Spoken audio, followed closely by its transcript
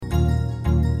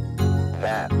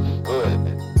bad,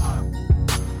 good.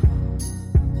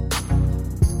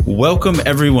 Welcome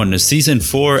everyone to season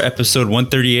 4, episode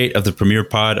 138 of the Premier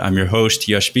Pod. I'm your host,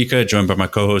 Yash Bika, joined by my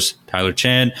co-host, Tyler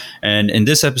Chan. And in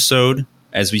this episode,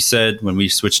 as we said, when we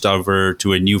switched over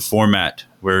to a new format,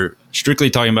 we're strictly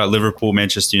talking about Liverpool,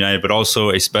 Manchester United, but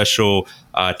also a special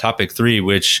topic 3,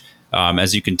 which,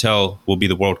 as you can tell, will be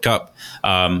the World Cup.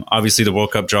 Obviously, the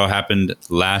World Cup draw happened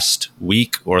last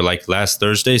week or like last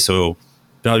Thursday, so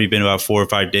probably been about 4 or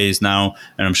 5 days now,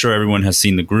 and I'm sure everyone has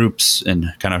seen the groups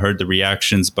and kind of heard the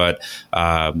reactions, but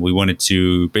we wanted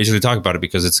to basically talk about it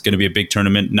because it's going to be a big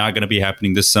tournament, not going to be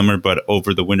happening this summer, but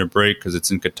over the winter break because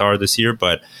it's in Qatar this year,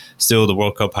 but still the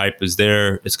World Cup hype is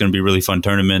there. It's going to be a really fun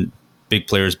tournament, big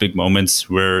players, big moments.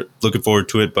 We're looking forward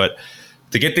to it, but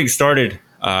to get things started,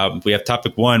 we have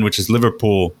topic 1, which is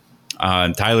Liverpool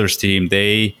and Tyler's team.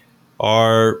 They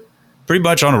are pretty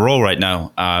much on a roll right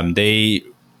now. They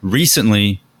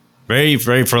recently, very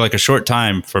for like a short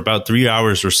time, for about 3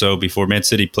 hours or so before Man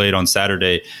City played on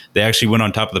Saturday, they actually went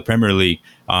on top of the Premier League.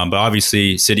 But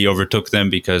obviously City overtook them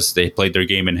because they played their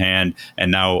game in hand and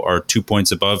now are 2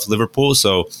 points above Liverpool.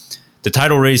 So the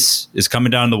title race is coming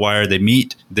down the wire. They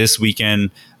meet this weekend.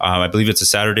 I believe it's a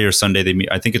Saturday or Sunday. They meet.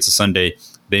 I think it's a Sunday.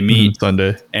 They meet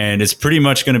Sunday, and it's pretty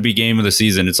much going to be game of the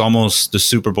season. It's almost the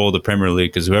Super Bowl of the Premier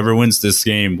League because whoever wins this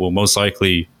game will most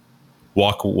likely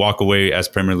walk away as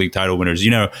Premier League title winners.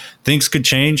 You know, things could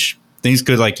change. Things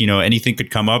could, like, you know, anything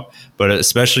could come up. But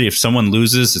especially if someone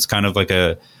loses, it's kind of like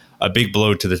a big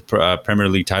blow to the Premier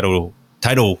League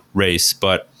title race.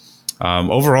 But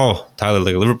overall, Tyler,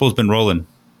 like, Liverpool's been rolling.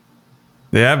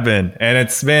 They have been, and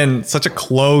it's been such a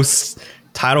close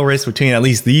title race between at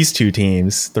least these two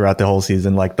teams throughout the whole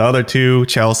season. Like the other two,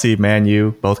 Chelsea, Man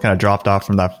U, both kind of dropped off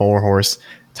from that 4-horse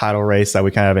title race that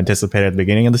we kind of anticipated at the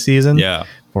beginning of the season. Yeah.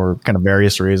 For kind of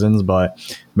various reasons, but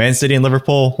Man City and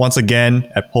Liverpool once again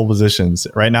at pole positions.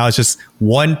 Right now, it's just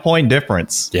 1 point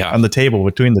difference on the table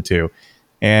between the two,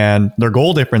 and their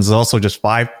goal difference is also just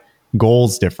 5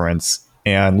 goals difference.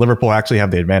 And Liverpool actually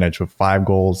have the advantage with 5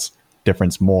 goals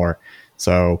difference more.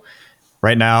 So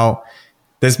right now,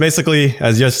 this basically,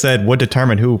 as you just said, would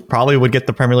determine who probably would get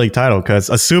the Premier League title. Because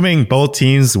assuming both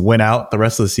teams win out the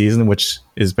rest of the season, which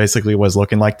is basically what it's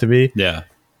looking like to be. Yeah.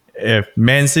 If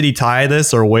Man City tie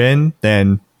this or win,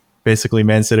 then basically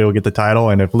Man City will get the title.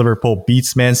 And if Liverpool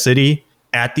beats Man City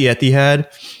at the Etihad,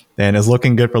 then it's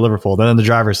looking good for Liverpool. Then in the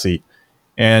driver's seat.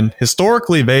 And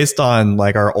historically, based on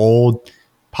like our old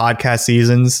podcast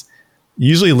seasons,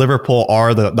 usually Liverpool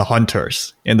are the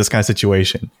hunters in this kind of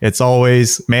situation. It's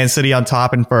always Man City on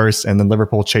top in first and then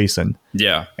Liverpool chasing.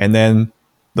 Yeah. And then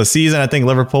the season, I think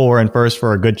Liverpool were in first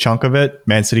for a good chunk of it.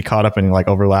 Man City caught up and like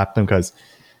overlapped them because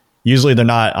usually they're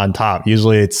not on top.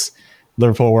 Usually it's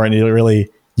Liverpool weren't really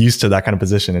used to that kind of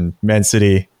position. And Man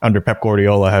City under Pep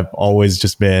Guardiola have always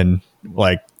just been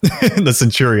like the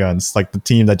Centurions, like the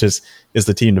team that just is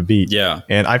the team to beat. Yeah.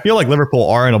 And I feel like Liverpool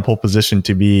are in a pole position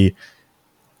to be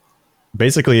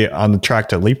basically on the track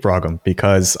to leapfrog them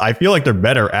because I feel like they're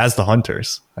better as the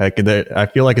hunters. Like I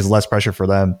feel like it's less pressure for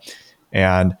them.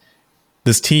 And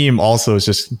this team also is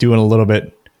just doing a little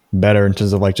bit better in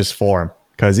terms of like just form.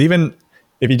 Because even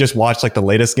if you just watch like the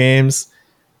latest games,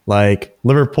 like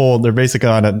Liverpool, they're basically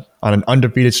on an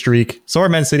undefeated streak. So are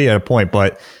Man City at a point,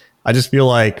 but I just feel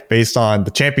like based on the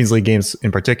Champions League games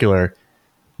in particular,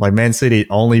 like Man City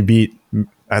only beat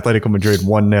Atletico Madrid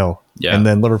 1-0. Yeah. And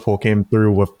then Liverpool came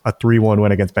through with a 3-1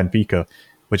 win against Benfica,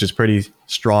 which is pretty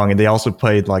strong. And they also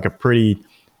played like a pretty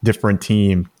different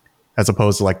team as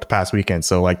opposed to like the past weekend.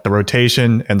 So like the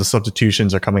rotation and the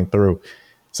substitutions are coming through.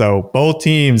 So both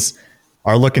teams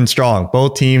are looking strong.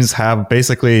 Both teams have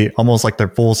basically almost like their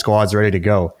full squads ready to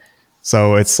go.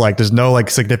 So it's like there's no like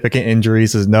significant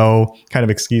injuries. There's no kind of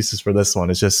excuses for this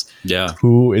one. It's just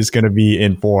who is going to be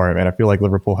in form. And I feel like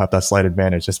Liverpool have that slight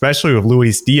advantage, especially with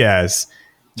Luis Diaz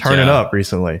turning up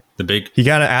recently. He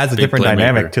kind of adds a different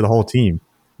dynamic to the whole team.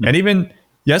 Mm-hmm. And even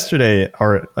yesterday,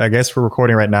 or I guess we're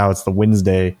recording right now, it's the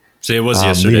Wednesday. So it was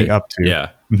yesterday. Leading up to.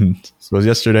 Yeah. Mm-hmm. So it was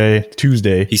yesterday,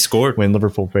 Tuesday. He scored. When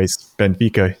Liverpool faced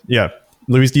Benfica. Yeah.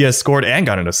 Luis Diaz scored and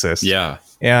got an assist. Yeah.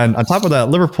 And on top of that,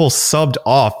 Liverpool subbed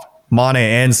off Mane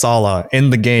and Salah in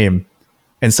the game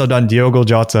and subbed on Diogo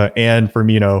Jota and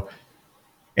Firmino.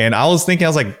 And I was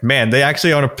like, man, they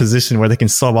actually are in a position where they can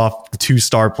sub off the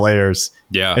 2-star players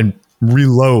and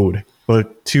reload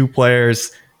with 2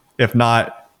 players, if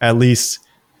not at least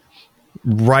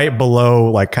right below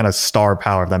like kind of star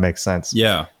power, if that makes sense.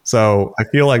 Yeah. So I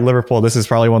feel like Liverpool, this is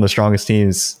probably one of the strongest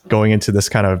teams going into this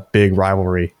kind of big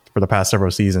rivalry for the past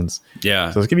several seasons.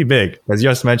 Yeah. So it's going to be big. As you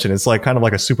just mentioned, it's like kind of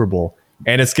like a Super Bowl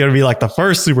And it's going to be like the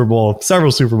first Super Bowl,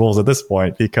 several Super Bowls at this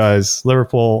point, because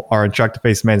Liverpool are on track to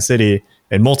face Man City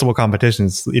in multiple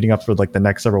competitions leading up for like the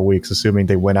next several weeks, assuming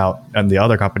they win out in the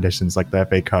other competitions like the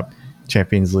FA Cup,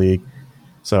 Champions League.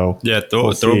 So yeah,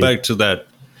 throw back to that.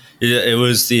 It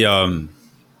was the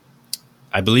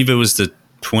I believe it was the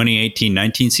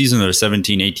 2018-19 season or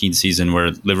 17-18 season where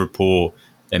Liverpool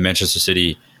and Manchester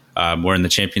City were in the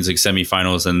Champions League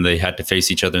semifinals, and they had to face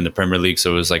each other in the Premier League.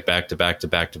 So it was like back to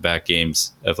back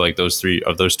games of like those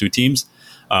two teams.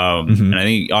 And I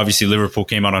think obviously Liverpool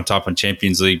came out on top in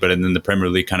Champions League, but then the Premier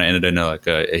League kind of ended in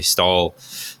a stall,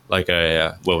 like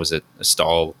a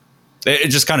stall. It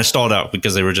just kind of stalled out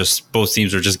because both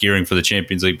teams were just gearing for the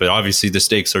Champions League. But obviously the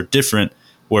stakes are different,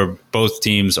 where both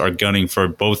teams are gunning for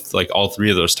both, like all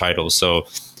three of those titles. So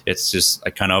it's just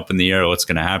kind of up in the air what's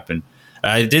going to happen.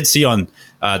 I did see on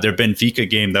their Benfica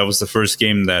game, that was the first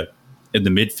game that in the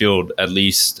midfield, at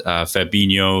least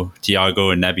Fabinho,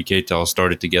 Thiago, and Naby Keita all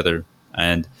started together.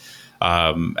 And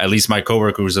at least my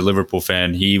coworker, who's a Liverpool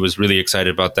fan, he was really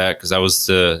excited about that because that was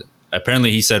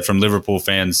apparently he said from Liverpool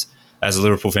fans, as a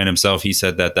Liverpool fan himself, he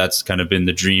said that that's kind of been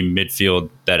the dream midfield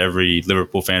that every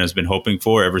Liverpool fan has been hoping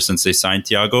for ever since they signed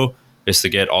Thiago, is to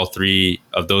get all three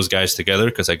of those guys together.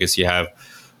 Because I guess you have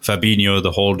Fabinho, the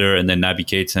holder, and then Naby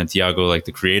Keita and Thiago, like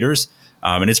the creators.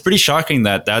 And it's pretty shocking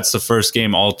that that's the first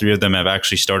game all three of them have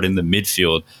actually started in the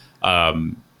midfield.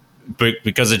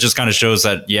 Because it just kind of shows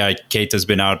that, yeah, Keita's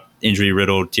been out injury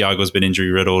riddled, Thiago's been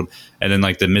injury riddled, and then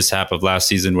like the mishap of last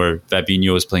season where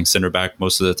Fabinho was playing center back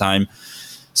most of the time.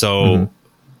 So,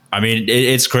 I mean,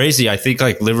 it's crazy. I think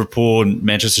like Liverpool and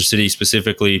Manchester City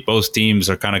specifically, both teams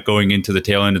are kind of going into the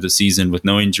tail end of the season with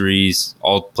no injuries,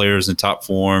 all players in top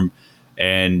form,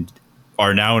 and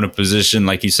are now in a position,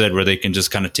 like you said, where they can just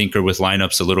kind of tinker with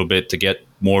lineups a little bit to get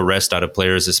more rest out of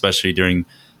players, especially during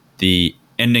the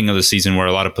ending of the season where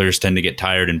a lot of players tend to get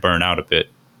tired and burn out a bit.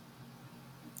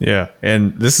 Yeah,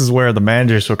 and this is where the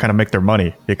managers will kind of make their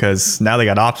money, because now they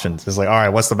got options. It's like, all right,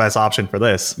 what's the best option for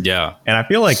this? Yeah. And I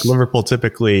feel like Liverpool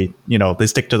typically, they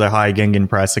stick to their high Gengen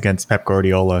press against Pep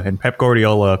Guardiola. And Pep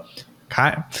Guardiola,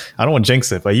 I don't want to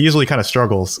jinx it, but he usually kind of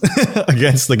struggles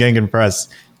against the Gengen press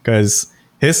because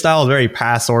his style is very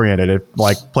pass-oriented.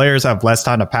 Like players have less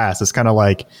time to pass. It's kind of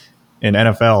like in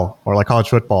NFL or like college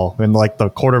football. When like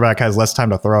the quarterback has less time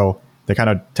to throw, they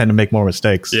kind of tend to make more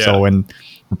mistakes. Yeah. So when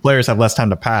players have less time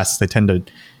to pass, they tend to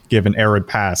give an errant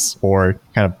pass or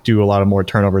kind of do a lot of more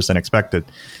turnovers than expected.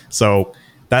 So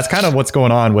that's kind of what's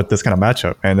going on with this kind of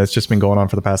matchup. And it's just been going on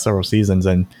for the past several seasons.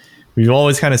 And we've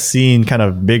always kind of seen kind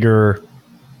of bigger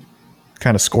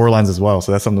kind of score lines as well.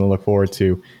 So that's something to look forward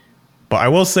to. But I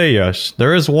will say, Yash,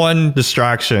 there is one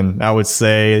distraction I would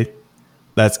say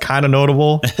that's kind of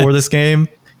notable for this game.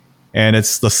 And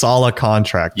it's the Salah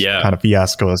contract kind of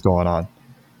fiasco that's going on.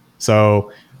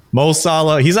 So Mo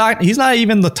Salah, he's not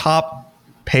even the top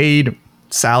paid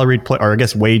salaried player, or I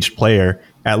guess waged player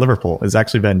at Liverpool. It's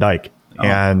actually Van Dijk. Oh.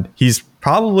 And he's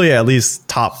probably at least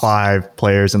top 5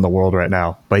 players in the world right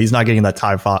now, but he's not getting that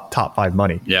top 5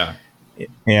 money. Yeah.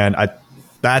 And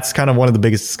that's kind of one of the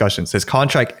biggest discussions. His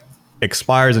contract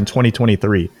expires in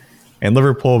 2023, and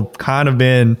Liverpool kind of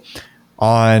been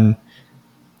on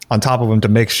top of him to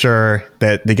make sure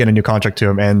that they get a new contract to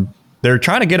him. And they're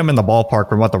trying to get him in the ballpark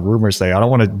from what the rumors say. I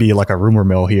don't want to be like a rumor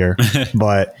mill here,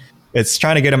 but it's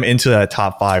trying to get him into that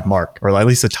top 5 mark, or at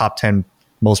least the top 10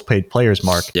 most paid players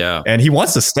mark. Yeah. And he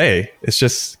wants to stay. It's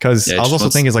just because I was also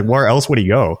thinking, like, where else would he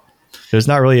go? There's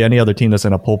not really any other team that's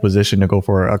in a pole position to go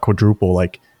for a quadruple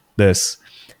like this.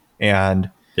 And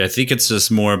yeah, I think it's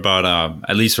just more about,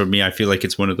 at least for me, I feel like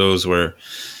it's one of those where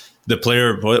the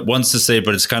player wants to stay,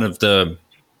 but it's kind of the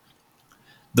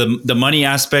money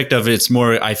aspect of it's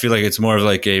more, I feel like it's more of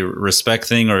like a respect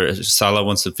thing, or Salah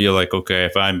wants to feel like, okay,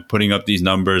 if I'm putting up these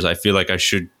numbers, I feel like I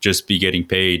should just be getting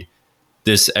paid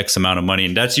this X amount of money.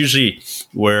 And that's usually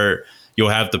where you'll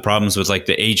have the problems with like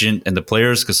the agent and the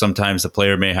players, because sometimes the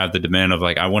player may have the demand of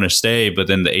like, I want to stay, but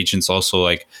then the agent's also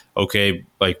like, okay,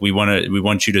 like we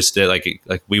want you to stay, like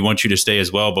we want you to stay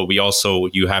as well, but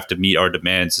you have to meet our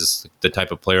demands as the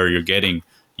type of player you're getting.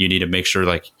 You need to make sure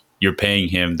like you're paying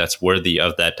him that's worthy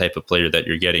of that type of player that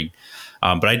you're getting.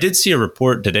 But I did see a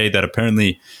report today that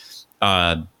apparently,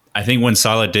 I think when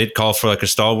Salah did call for like a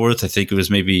stalwart, I think it was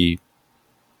maybe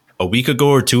a week ago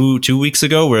or two weeks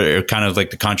ago, where it kind of like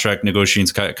the contract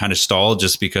negotiations kind of stalled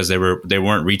just because they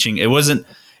weren't reaching. It wasn't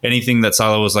anything that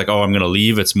Salah was like, oh, I'm going to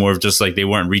leave. It's more of just like they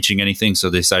weren't reaching anything, so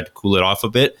they decided to cool it off a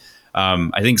bit.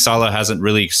 I think Salah hasn't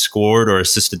really scored or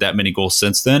assisted that many goals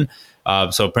since then.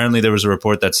 So apparently there was a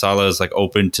report that Salah is like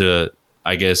open to,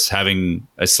 I guess, having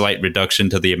a slight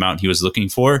reduction to the amount he was looking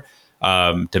for.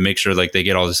 to make sure like they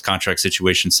get all this contract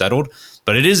situation settled.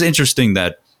 But it is interesting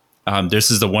that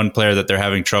this is the one player that they're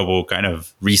having trouble kind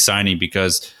of re-signing,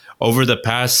 because over the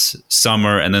past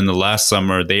summer and then the last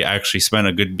summer, they actually spent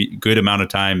a good amount of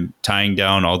time tying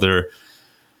down all their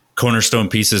cornerstone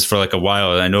pieces for like a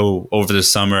while. I know over the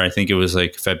summer, I think it was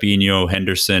like Fabinho,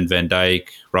 Henderson, Van Dijk,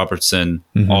 Robertson,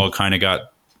 all kind of got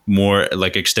more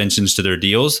like extensions to their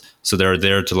deals. So they're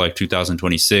there to like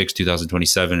 2026,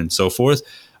 2027 and so forth.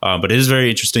 But it is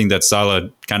very interesting that Salah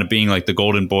kind of being like the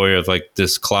golden boy of like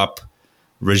this Klopp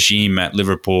regime at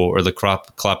Liverpool, or the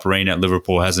Klopp reign at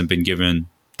Liverpool, hasn't been given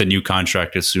the new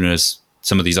contract as soon as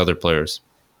some of these other players.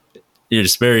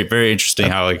 It's very, very interesting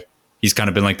how like he's kind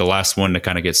of been like the last one to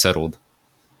kind of get settled.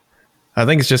 I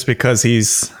think it's just because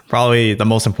he's probably the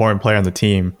most important player on the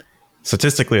team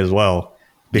statistically as well.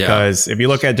 Because if you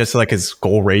look at just like his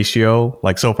goal ratio,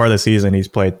 like so far this season, he's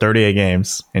played 38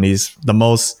 games and he has the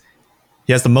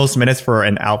most minutes for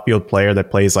an outfield player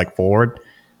that plays like forward.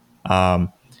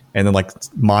 And then like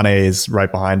Mane is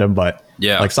right behind him. But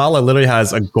like Salah literally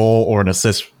has a goal or an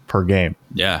assist per game.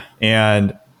 Yeah.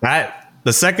 And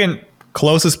the second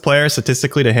closest player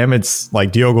statistically to him, it's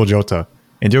like Diogo Jota.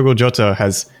 And Diogo Jota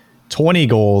has 20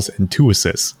 goals and 2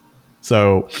 assists.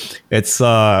 So it's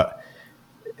going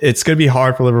to be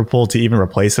hard for Liverpool to even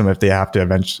replace him if they have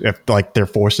to if like they're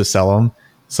forced to sell him.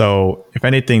 So if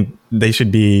anything, they should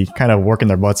be kind of working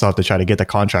their butts off to try to get the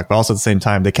contract. But also at the same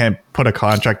time, they can't put a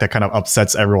contract that kind of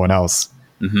upsets everyone else.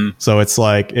 So it's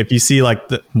like if you see like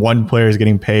the one player is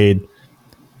getting paid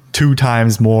 2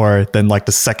 times more than like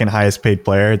the second highest paid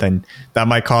player, then that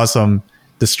might cause some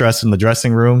distress in the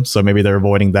dressing room. So maybe they're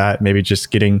avoiding that. Maybe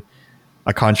just getting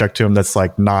a contract to him that's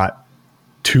like not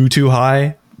too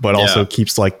high, but also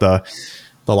keeps like the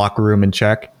locker room in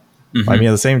check. I mean,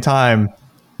 at the same time,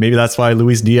 maybe that's why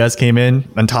Luis Diaz came in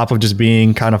on top of just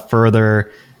being kind of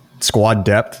further squad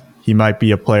depth. He might be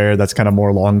a player that's kind of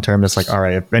more long-term. It's like, all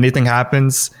right, if anything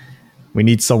happens, we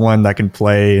need someone that can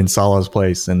play in Salah's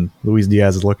place. And Luis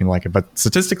Diaz is looking like it. But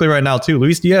statistically right now too,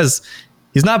 Luis Diaz,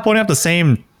 he's not putting up the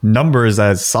same numbers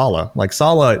as Salah. Like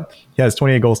Salah, he has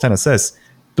 28 goals, 10 assists.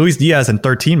 Luis Diaz in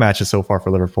 13 matches so far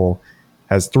for Liverpool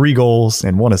has 3 goals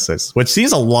and 1 assist, which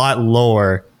seems a lot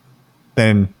lower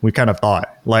than we kind of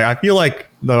thought. Like, I feel like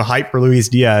the hype for Luis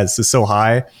Diaz is so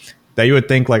high that you would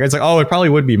think like, it's like, oh, it probably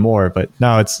would be more, but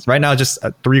no, it's right now just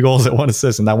 3 goals and 1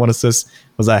 assist. And that 1 assist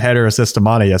was a header assist to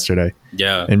Mane yesterday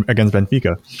against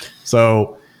Benfica.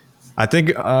 So I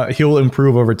think he'll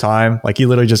improve over time. Like he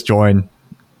literally just joined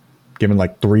given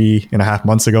like 3.5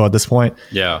 months ago at this point.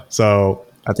 Yeah. So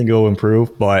I think he'll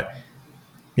improve, but I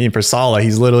mean, for Salah,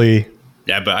 he's literally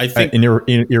but I think an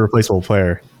irreplaceable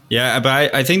player. Yeah,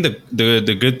 but I think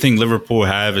the good thing Liverpool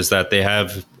have is that they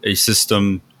have a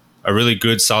system, a really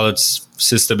good, solid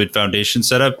system and foundation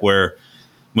set up where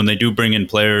when they do bring in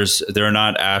players,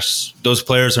 those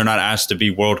players are not asked to be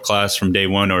world class from day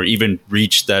one or even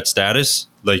reach that status.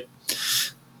 Like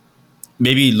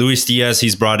maybe Luis Diaz,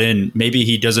 he's brought in, maybe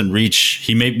he doesn't reach,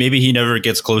 maybe he never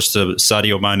gets close to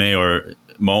Sadio Mane or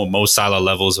Mo Salah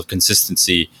levels of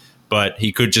consistency. But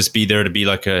he could just be there to be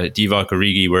like a Divock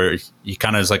Origi, where he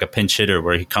kind of is like a pinch hitter,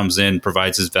 where he comes in,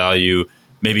 provides his value,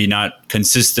 maybe not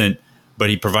consistent, but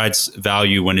he provides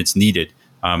value when it's needed.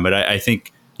 But I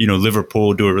think,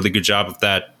 Liverpool do a really good job of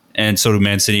that. And so do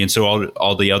Man City. And so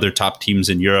all the other top teams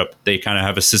in Europe, they kind of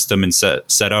have a system and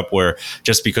set up where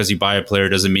just because you buy a player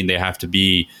doesn't mean they have to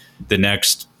be the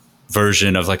next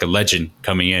version of like a legend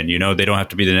coming in. They don't have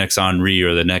to be the next Henry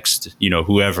or the next,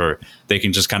 whoever. They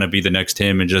can just kind of be the next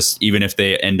him, and just even if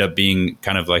they end up being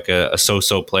kind of like a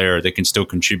so-so player, they can still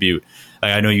contribute.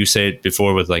 Like, I know you said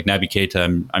before with like Naby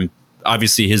Keita, I'm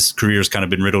obviously his career's kind of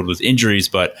been riddled with injuries,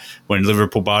 but when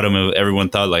Liverpool bought him, everyone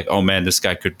thought like, oh man, this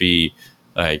guy could be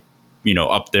like,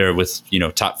 up there with,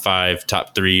 top 5,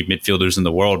 top 3 midfielders in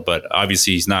the world. But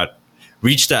obviously he's not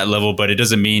reached that level, but it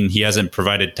doesn't mean he hasn't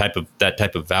provided that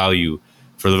type of value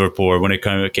for Liverpool. Or when it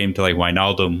came to like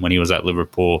Wijnaldum, when he was at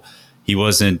Liverpool, he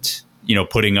wasn't,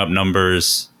 putting up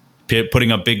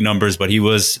big numbers, but he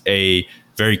was a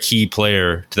very key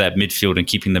player to that midfield and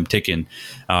keeping them ticking.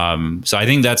 So I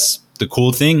think that's the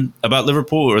cool thing about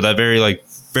Liverpool, or that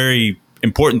very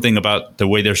important thing about the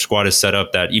way their squad is set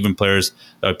up, that even players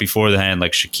before the hand,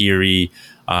 like Shaqiri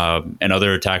and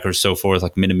other attackers, so forth,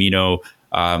 like Minamino,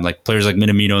 like players like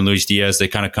Minamino and Luis Diaz, they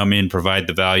kind of come in, provide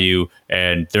the value,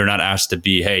 and they're not asked to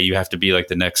be, hey, you have to be like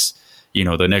the next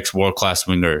world-class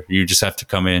winger. You just have to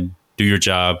come in, do your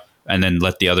job, and then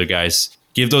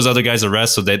give those other guys a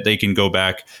rest so that they can go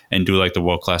back and do like the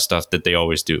world-class stuff that they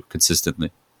always do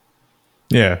consistently.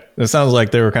 Yeah, it sounds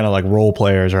like they were kind of like role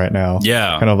players right now.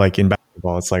 Yeah. Kind of like in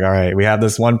Well, it's like, all right, we have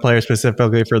this one player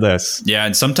specifically for this. Yeah,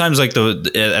 and sometimes like at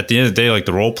the end of the day, like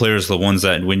the role players are the ones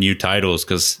that win you titles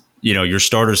because your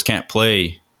starters can't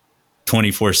play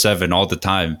 24/7 all the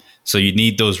time. So you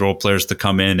need those role players to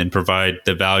come in and provide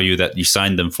the value that you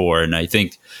signed them for. And I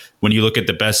think when you look at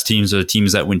the best teams or the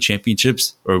teams that win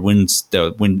championships or win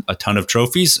a ton of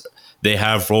trophies, they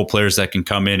have role players that can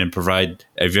come in and provide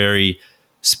a very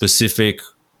specific,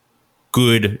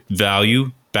 good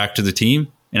value back to the team.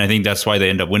 And I think that's why they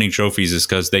end up winning trophies, is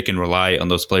because they can rely on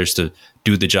those players to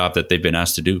do the job that they've been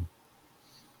asked to do.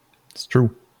 It's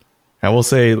true. I will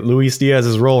say Luis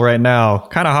Diaz's role right now,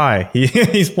 kind of high.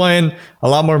 He's playing a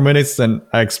lot more minutes than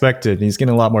I expected. He's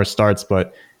getting a lot more starts, but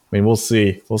I mean, we'll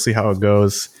see. We'll see how it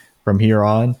goes from here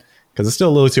on, because it's still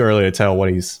a little too early to tell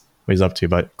what he's up to.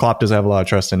 But Klopp does have a lot of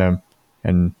trust in him,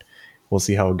 and we'll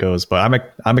see how it goes.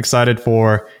 But I'm excited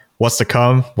for what's to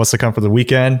come. What's to come for the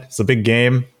weekend? It's a big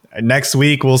game. Next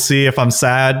week, we'll see if I'm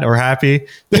sad or happy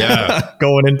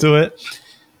going into it.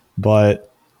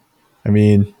 But I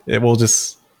mean, we'll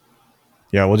just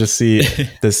see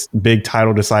this big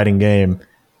title deciding game,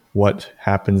 what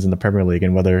happens in the Premier League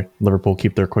and whether Liverpool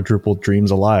keep their quadruple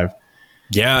dreams alive.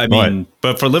 Yeah, I mean,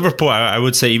 but for Liverpool, I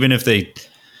would say even if they,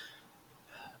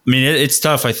 it's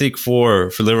tough. I think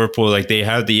for Liverpool, like they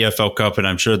have the EFL Cup, and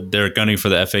I'm sure they're gunning for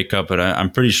the FA Cup. But I'm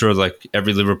pretty sure like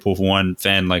every Liverpool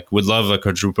fan like would love a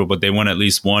quadruple, but they want at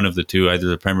least one of the two, either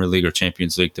the Premier League or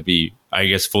Champions League, to be, I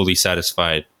guess, fully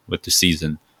satisfied with the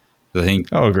season. I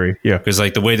think I'll agree. Yeah, because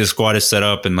like the way the squad is set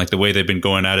up and like the way they've been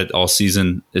going at it all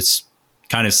season, it's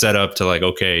kind of set up to like,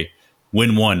 okay,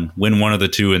 win one of the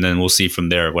two, and then we'll see from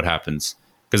there what happens.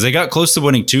 Because they got close to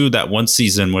winning two that one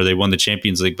season where they won the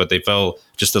Champions League, but they fell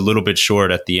just a little bit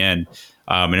short at the end.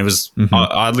 And it was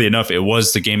oddly enough, it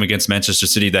was the game against Manchester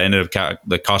City that ended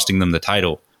up costing them the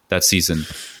title that season,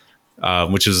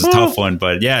 which was a tough one.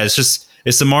 But yeah,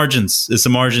 it's the margins. It's the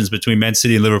margins between Man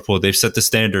City and Liverpool. They've set the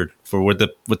standard for what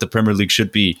the Premier League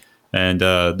should be, and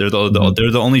they're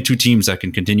the only two teams that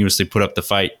can continuously put up the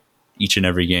fight each and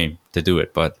every game to do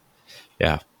it. But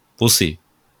yeah, we'll see.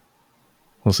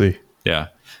 We'll see. Yeah.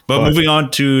 But moving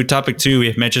on to topic 2, we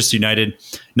have Manchester United.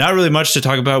 Not really much to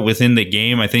talk about within the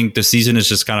game. I think the season is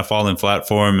just kind of falling flat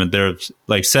for them, and there's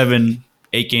like 7-8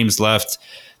 games left.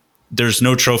 There's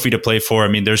no trophy to play for. I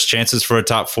mean, there's chances for a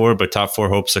top 4, but top 4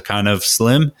 hopes are kind of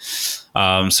slim.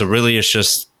 So really, it's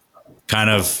just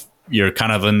you're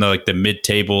kind of in the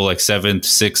mid-table, like 7th,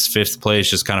 6th, 5th place,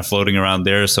 just kind of floating around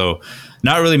there. So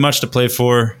not really much to play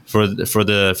for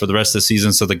the rest of the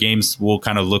season. So the games will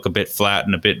kind of look a bit flat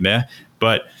and a bit meh.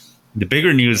 But the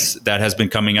bigger news that has been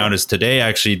coming out is today,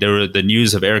 actually, the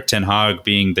news of Erik ten Hag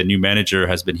being the new manager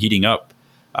has been heating up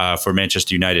for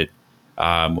Manchester United.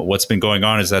 What's been going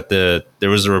on is that there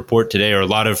was a report today, or a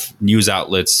lot of news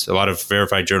outlets, a lot of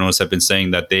verified journalists have been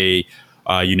saying that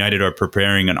United are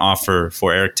preparing an offer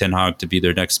for Erik ten Hag to be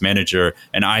their next manager.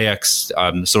 And Ajax,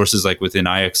 sources like within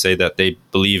Ajax say that they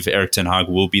believe Erik ten Hag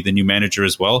will be the new manager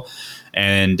as well.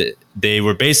 And they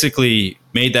were basically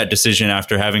made that decision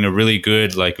after having a really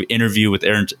good interview with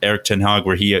Erik ten Hag,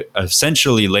 where he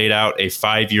essentially laid out a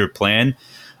 5-year plan.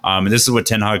 And this is what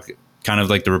ten Hag, kind of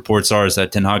like the reports are, is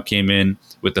that ten Hag came in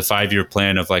with the 5-year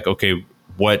plan of like, okay,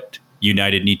 what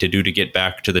United need to do to get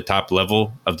back to the top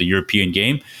level of the European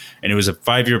game. And it was a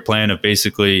 5-year plan of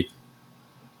basically,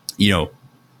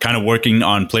 kind of working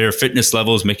on player fitness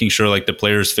levels, making sure like the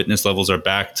players' fitness levels are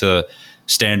back to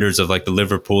standards of like the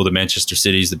Liverpool, the Manchester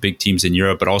Cities, the big teams in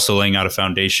Europe, but also laying out a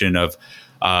foundation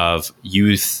of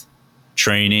youth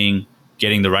training,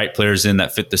 getting the right players in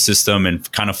that fit the system,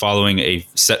 and kind of following a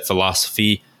set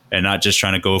philosophy and not just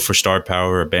trying to go for star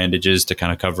power or bandages to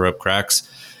kind of cover up cracks.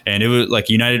 And it was like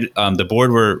United, the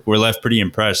board were left pretty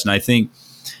impressed. And I think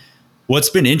what's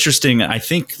been interesting, I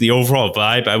think the overall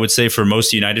vibe, I would say, for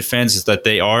most United fans is that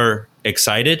they are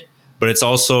excited, but it's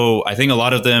also, I think a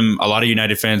lot of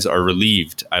United fans are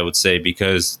relieved, I would say,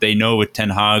 because they know with Ten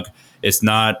Hag, it's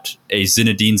not a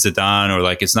Zinedine Zidane, or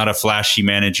like it's not a flashy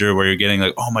manager where you're getting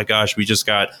like, oh my gosh, we just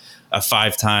got a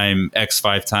 5-time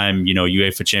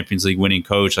UEFA Champions League winning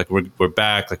coach. Like we're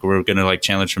back, like we're going to like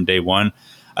challenge from day one.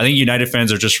 I think United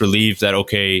fans are just relieved that,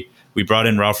 okay, we brought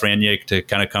in Ralf Rangnick to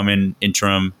kind of come in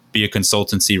interim, be a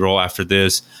consultancy role after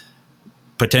this,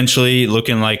 potentially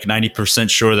looking like 90%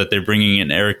 sure that they're bringing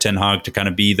in Erik ten Hag to kind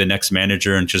of be the next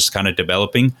manager and just kind of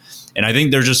developing. And I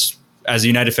think they're just, as a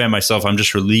United fan myself, I'm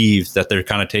just relieved that they're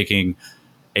kind of taking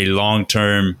a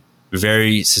long-term,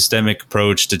 very systemic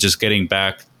approach to just getting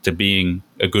back to being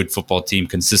a good football team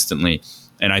consistently.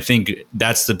 And I think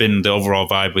that's been the overall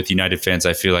vibe with United fans,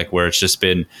 I feel like, where it's just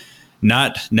been,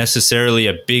 not necessarily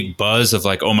a big buzz of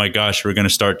like, oh my gosh, we're going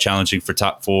to start challenging for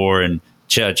top four and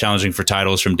challenging for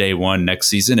titles from day one next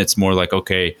season. It's more like,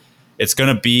 okay, it's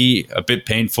going to be a bit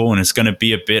painful and it's going to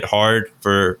be a bit hard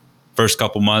for first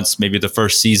couple months, maybe the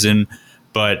first season,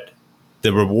 but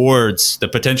the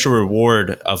potential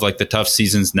reward of like the tough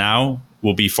seasons now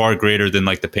will be far greater than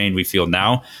like the pain we feel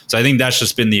now. So I think that's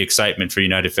just been the excitement for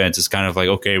United fans. It's kind of like,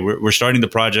 okay, we're starting the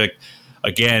project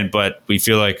again, but we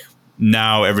feel like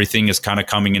now everything is kind of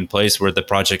coming in place where the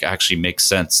project actually makes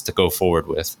sense to go forward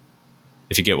with.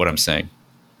 If you get what I'm saying,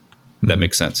 that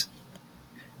makes sense.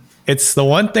 It's the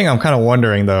one thing I'm kind of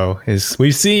wondering though, is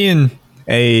we've seen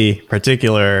a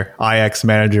particular Ajax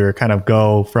manager kind of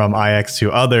go from Ajax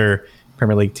to other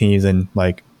Premier League teams and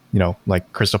like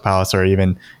Crystal Palace or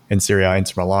even in Serie A,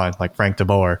 Inter Milan, like Frank de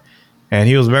Boer. And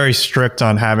he was very strict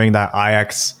on having that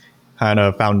Ajax kind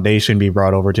of foundation be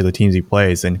brought over to the teams he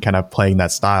plays and kind of playing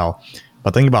that style.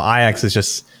 But the thing about Ajax is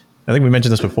just, I think we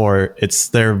mentioned this before,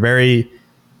 they're very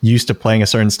used to playing a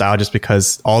certain style just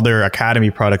because all their academy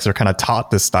products are kind of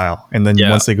taught this style. And then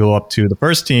once they go up to the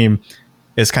first team,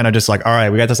 it's kind of just like, all right,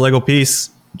 we got this Lego piece,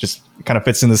 just kind of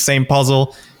fits in the same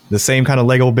puzzle, the same kind of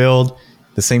Lego build,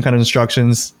 the same kind of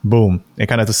instructions, boom. It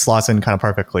kind of just slots in kind of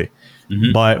perfectly.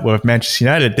 Mm-hmm. But with Manchester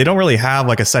United, they don't really have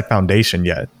like a set foundation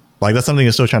yet. Like that's something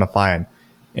they're still trying to find.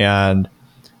 And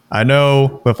I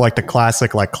know with like the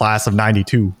classic, like class of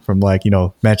 92 from like,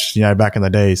 Manchester United back in the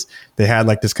days, they had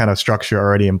like this kind of structure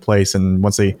already in place. And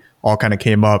once they all kind of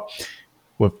came up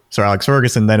with Sir Alex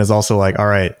Ferguson, then it's also like, all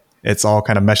right, it's all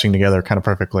kind of meshing together kind of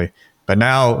perfectly. But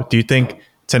now, do you think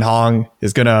Ten Hag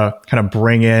is going to kind of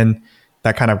bring in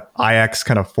that kind of Ajax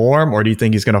kind of form, or do you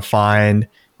think he's going to find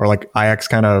or like Ajax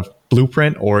kind of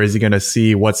blueprint, or is he going to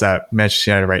see what's at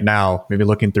Manchester United right now, maybe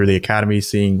looking through the academy,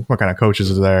 seeing what kind of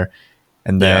coaches are there,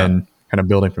 and then kind of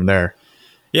building from there?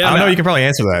 Yeah, I don't know. You can probably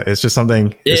answer that. It's just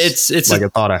something. It's like a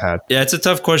thought I had. Yeah, it's a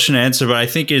tough question to answer, but I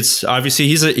think it's obviously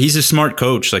he's a smart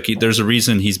coach. Like there's a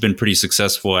reason he's been pretty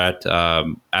successful at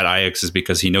Ajax is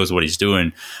because he knows what he's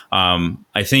doing.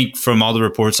 I think from all the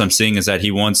reports I'm seeing is that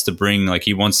he wants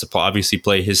to obviously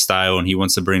play his style, and he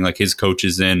wants to bring like his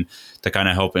coaches in to kind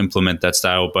of help implement that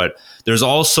style. But there's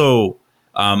also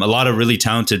a lot of really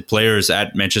talented players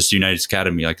at Manchester United's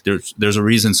academy. Like there's a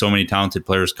reason so many talented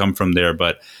players come from there.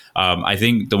 But I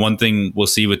think the one thing we'll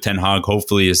see with Ten Hag,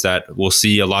 hopefully, is that we'll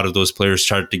see a lot of those players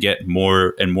start to get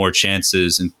more and more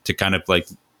chances and to kind of like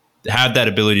have that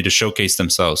ability to showcase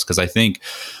themselves. Because I think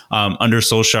under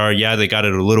Solskjaer, they got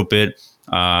it a little bit.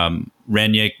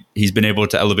 Ranić, he's been able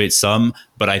to elevate some,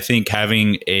 but I think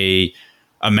having a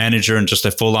manager and just a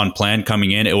full-on plan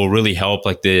coming in, it will really help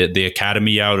like the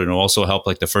academy out, and it'll also help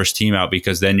like the first team out,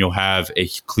 because then you'll have a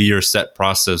clear set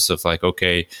process of like,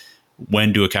 okay,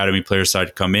 when do academy players start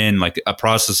to come in, like a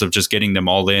process of just getting them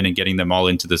all in and getting them all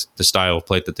into the style of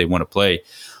play that they want to play.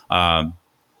 And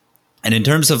in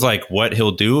terms of like what he'll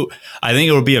do, I think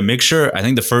it will be a mixture. I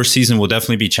think the first season will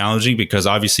definitely be challenging because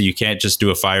obviously you can't just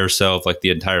do a fire sale of like the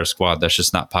entire squad. That's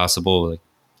just not possible. Like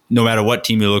no matter what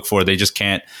team you look for, they just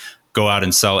can't go out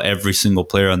and sell every single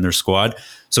player on their squad.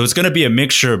 So it's going to be a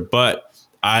mixture, but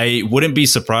I wouldn't be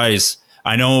surprised.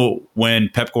 I know when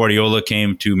Pep Guardiola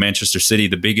came to Manchester City,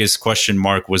 the biggest question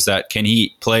mark was that can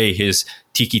he play his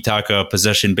tiki-taka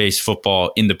possession-based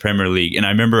football in the Premier League? And I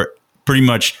remember pretty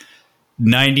much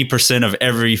 90% of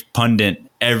every pundit,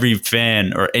 every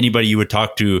fan, or anybody you would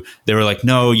talk to, they were like,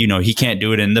 no, he can't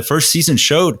do it. And the first season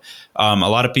showed, a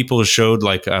lot of people showed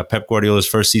like Pep Guardiola's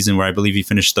first season where I believe he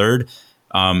finished third.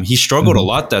 He struggled a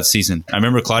lot that season. I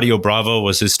remember Claudio Bravo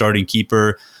was his starting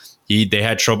keeper. They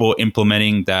had trouble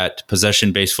implementing that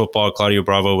possession-based football. Claudio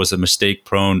Bravo was a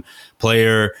mistake-prone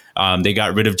player. They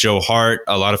got rid of Joe Hart.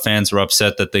 A lot of fans were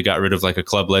upset that they got rid of like a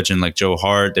club legend like Joe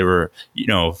Hart. There were,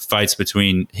 fights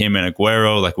between him and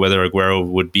Aguero, like whether Aguero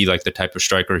would be like the type of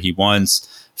striker he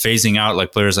wants. Phasing out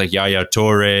like players like Yaya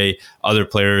Toure, other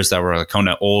players that were like kind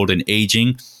of old and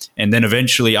aging. And then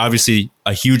eventually, obviously,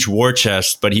 a huge war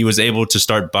chest, but he was able to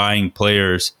start buying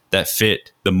players that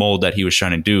fit the mold that he was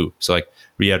trying to do. So like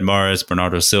Riyad Mahrez,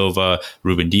 Bernardo Silva,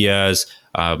 Ruben Diaz,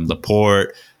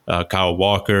 Laporte, Kyle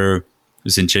Walker,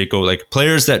 Zinchenko, like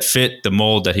players that fit the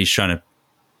mold that he's trying to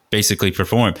basically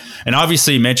perform. And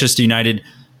obviously, Manchester United,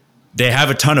 they have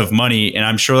a ton of money, and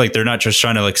I'm sure like they're not just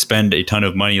trying to like spend a ton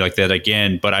of money like that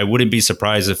again. But I wouldn't be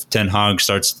surprised if Ten Hag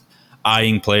starts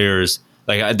eyeing players.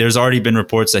 Like there's already been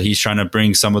reports that he's trying to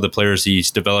bring some of the players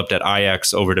he's developed at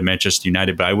Ajax over to Manchester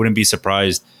United, but I wouldn't be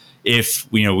surprised if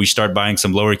we start buying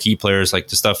some lower key players like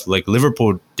the stuff like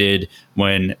Liverpool did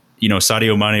when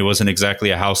Sadio Mane wasn't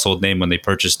exactly a household name when they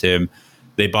purchased him.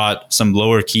 They bought some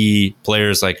lower key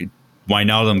players like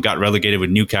Wijnaldum got relegated with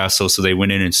Newcastle, so they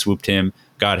went in and swooped him,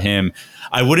 got him.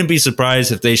 I wouldn't be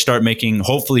surprised if they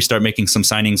hopefully start making some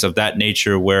signings of that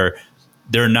nature where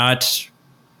they're not,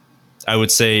 I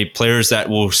would say, players that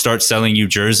will start selling you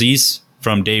jerseys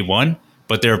from day one,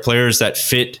 but they're players that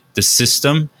fit the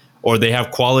system, or they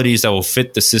have qualities that will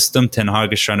fit the system Ten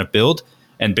Hag is trying to build,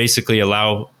 and basically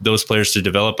allow those players to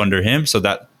develop under him, so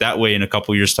that way in a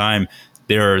couple years' time,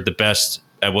 they're the best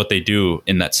at what they do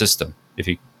in that system, if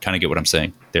you kind of get what I'm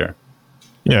saying there.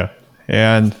 Yeah.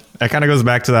 And it kind of goes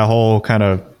back to that whole kind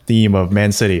of theme of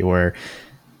Man City, where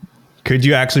could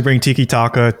you actually bring Tiki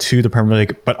Taka to the Premier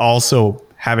League, but also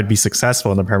have it be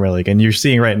successful in the Premier League? And you're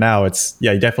seeing right now,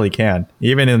 you definitely can.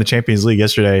 Even in the Champions League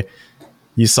yesterday,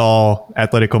 you saw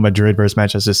Atletico Madrid versus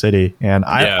Manchester City. And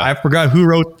I forgot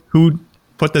who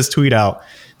put this tweet out.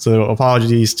 So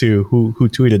apologies to who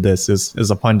tweeted this,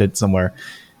 is a pundit somewhere.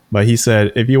 But he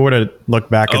said, if you were to look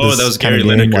back at this, that was Gary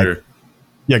Lineker.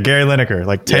 Gary Lineker,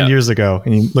 like 10 years ago,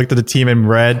 and you looked at the team in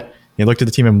red, and you looked at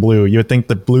the team in blue, you would think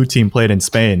the blue team played in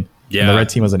Spain, and the red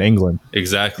team was in England.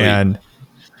 Exactly. And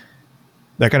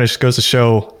that kind of goes to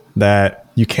show that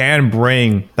you can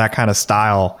bring that kind of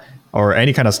style, or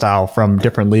any kind of style, from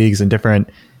different leagues and different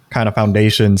kind of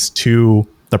foundations to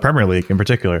the Premier League in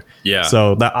particular. Yeah.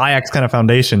 So the Ajax kind of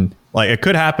foundation, like, it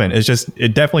could happen. It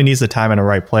definitely needs the time and the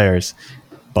right players.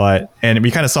 And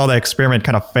we kind of saw that experiment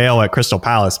kind of fail at Crystal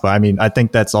Palace. But I mean, I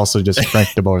think that's also just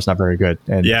Frank de Boer is not very good.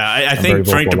 And I think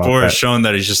Frank de Boer has shown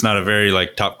that he's just not a very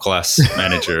top class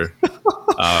manager.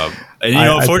 And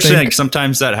unfortunately,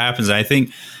 sometimes that happens. And I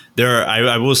think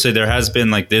I will say there has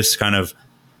been this kind of,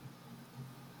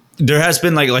 there has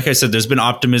been like I said, there's been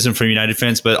optimism from United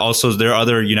fans, but also there are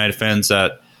other United fans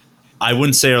that I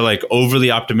wouldn't say are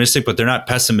overly optimistic, but they're not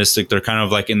pessimistic. They're kind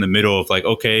of in the middle of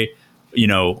okay,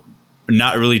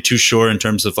 not really too sure in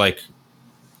terms of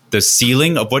the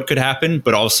ceiling of what could happen,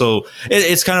 but also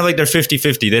it's kind of they're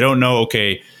 50-50. They don't know.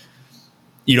 Okay.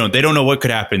 They don't know what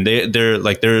could happen. They're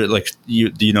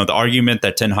the argument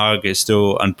that Ten Hag is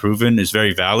still unproven is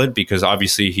very valid, because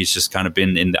obviously he's just kind of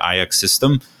been in the Ajax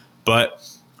system, but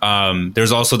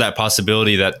there's also that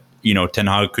possibility that, Ten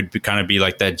Hag could be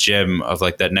that gem of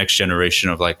that next generation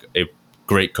of a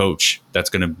great coach that's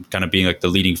going to kind of being the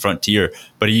leading frontier.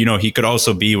 But he could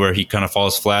also be where he kind of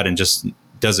falls flat and just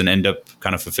doesn't end up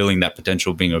kind of fulfilling that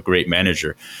potential of being a great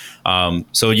manager.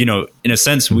 So in a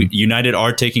sense, United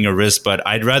are taking a risk, but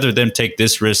I'd rather them take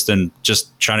this risk than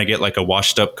just trying to get a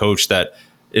washed up coach that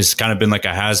is kind of been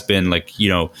a has-been,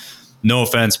 no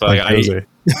offense, but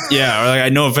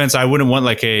no offense, I wouldn't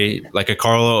want a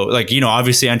Carlo,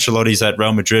 obviously Ancelotti's at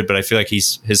Real Madrid, but I feel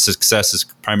his success has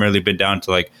primarily been down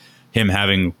to him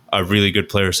having a really good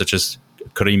player such as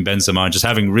Karim Benzema, and just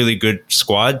having really good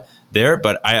squad there.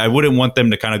 But I wouldn't want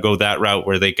them to kind of go that route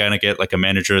where they kind of get a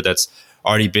manager that's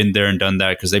already been there and done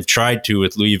that, because they've tried to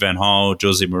with Louis van Gaal,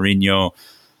 Jose Mourinho.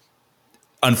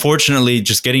 Unfortunately,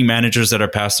 just getting managers that are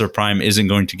past their prime isn't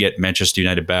going to get Manchester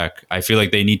United back. I feel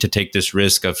they need to take this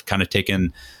risk of kind of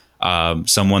taking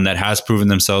someone that has proven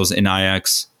themselves in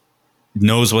Ajax,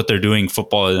 knows what they're doing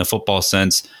in a football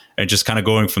sense, and just kind of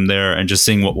going from there and just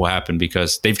seeing what will happen,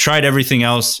 because they've tried everything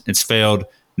else. It's failed.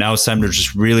 Now it's time to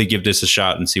just really give this a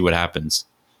shot and see what happens.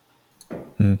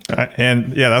 And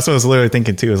that's what I was literally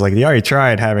thinking too. Is they already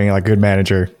tried having a good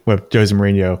manager with Jose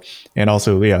Mourinho and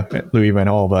also Louis van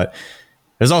Gaal, but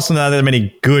there's also not that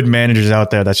many good managers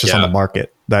out there that's just on the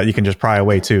market that you can just pry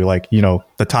away to.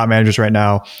 The top managers right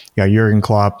now, you got Jurgen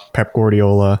Klopp, Pep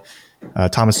Guardiola,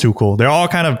 Thomas Tuchel. They're all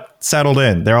kind of settled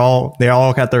in. They all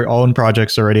got their own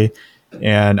projects already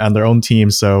and on their own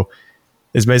teams. So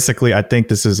it's basically, I think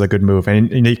this is a good move.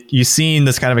 And you've seen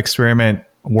this kind of experiment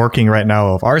working right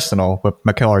now of Arsenal with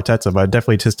Mikel Arteta, but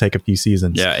definitely just take a few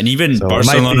seasons. Yeah, and even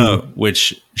Barcelona,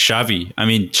 which Xavi, a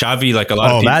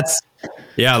lot of people.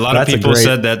 A lot of people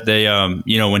said that they,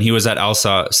 when he was at Al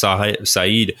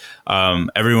Said,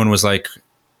 everyone was it's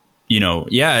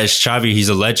Xavi, he's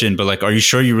a legend, but are you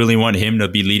sure you really want him to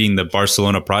be leading the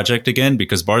Barcelona project again?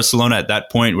 Because Barcelona at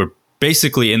that point were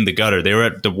basically in the gutter. They were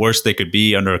at the worst they could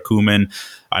be under Koeman.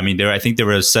 I think they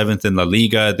were 7th in La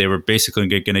Liga. They were basically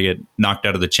going to get knocked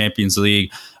out of the Champions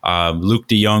League. Luke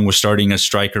de Jong was starting as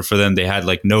striker for them. They had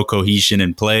no cohesion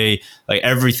in play.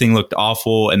 Everything looked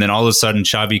awful. And then all of a sudden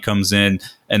Xavi comes in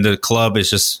and the club is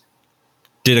just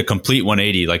did a complete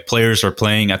 180. Players are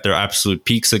playing at their absolute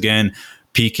peaks again.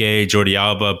 Piqué, Jordi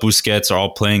Alba, Busquets are all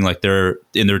playing they're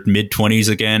in their mid-20s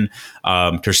again.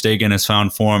 Ter Stegen has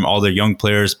found form. All their young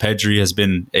players, Pedri has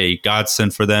been a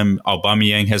godsend for them.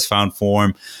 Aubameyang has found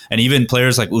form. And even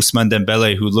players like Ousmane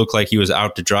Dembele, who looked like he was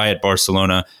out to dry at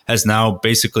Barcelona, has now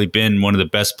basically been one of the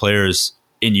best players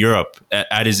in Europe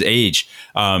at his age,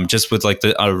 just with like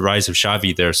the rise of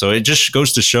Xavi there. So it just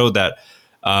goes to show that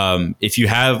if you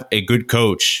have a good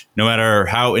coach, no matter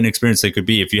how inexperienced they could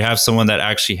be, if you have someone that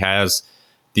actually has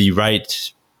the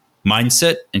right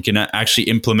mindset and can actually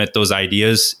implement those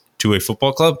ideas to a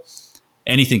football club,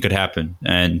 anything could happen.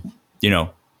 And, you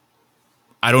know,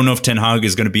 I don't know if Ten Hag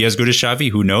is going to be as good as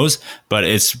Xavi. Who knows? But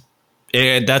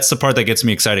that's the part that gets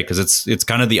me excited, because it's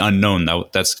kind of the unknown.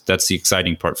 That's the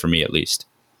exciting part for me, at least.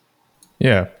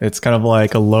 Yeah, it's kind of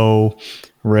like a low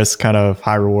risk, kind of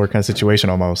high reward kind of situation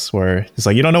almost, where it's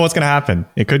like you don't know what's going to happen.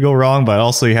 It could go wrong, but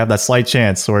also you have that slight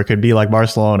chance, or it could be like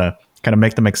Barcelona, kind of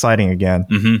make them exciting again.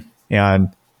 Mm-hmm.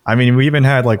 And I mean, we even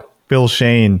had like Phil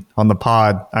Shane on the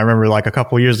pod, I remember like a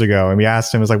couple years ago, and we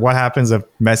asked him, it's like, what happens if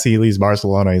Messi leaves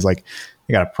Barcelona? He's like,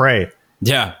 you got to pray.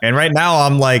 Yeah. And right now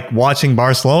I'm like watching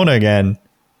Barcelona again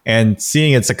and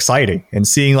seeing it's exciting, and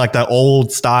seeing like that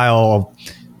old style of,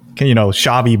 you know,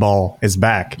 Xavi ball is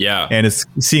back. Yeah. And it's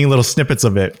seeing little snippets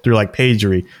of it through like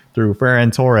Pedri, through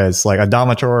Ferran Torres, like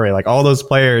Adama Traore, like all those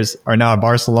players are now at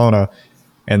Barcelona,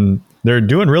 and they're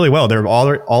doing really well. They're all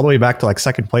the way back to like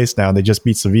second place now. They just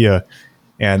beat Sevilla.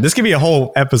 And this could be a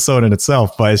whole episode in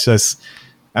itself, but it's just,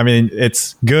 I mean,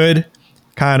 it's good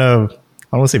kind of, I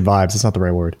don't want to say vibes. It's not the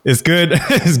right word. It's good.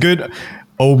 It's good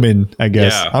omen, I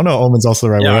guess. Yeah. I don't know. Omen's also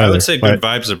the right word. Yeah, I either, would say good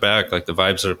vibes are back. Like the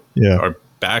vibes are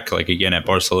back, like again at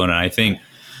Barcelona. And I think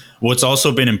what's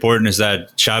also been important is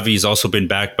that Xavi's also been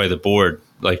backed by the board.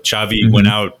 Like Xavi went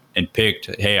out and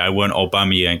picked, hey, I want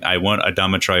Aubameyang, I want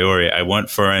Adama Traore, I want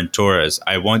Ferran Torres,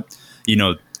 I want, you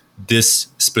know, this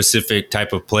specific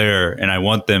type of player, and I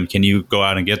want them. Can you go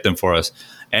out and get them for us?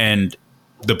 And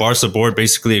the Barca board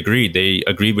basically agreed. They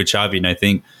agreed with Xavi, and I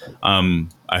think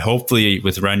I hopefully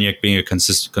with Ranić being a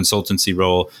consultancy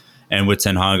role and with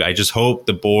Ten Hag, I just hope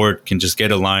the board can just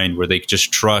get aligned where they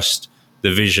just trust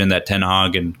the vision that Ten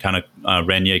Hag and kind of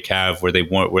Ranić have, where they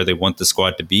want the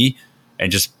squad to be,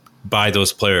 and just buy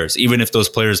those players, even if those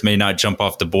players may not jump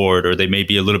off the board or they may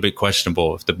be a little bit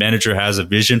questionable. If the manager has a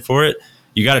vision for it,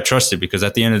 you got to trust it, because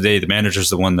at the end of the day, the manager's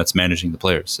the one that's managing the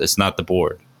players. It's not the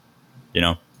board, you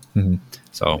know? Mm-hmm.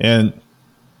 So, and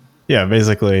yeah,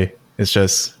 basically it's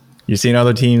just, you've seen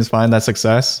other teams find that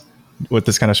success with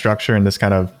this kind of structure and this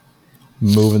kind of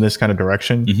move in this kind of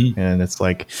direction. And it's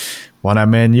like, why not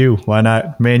Man U? Why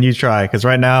not Man U try? Because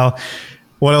right now,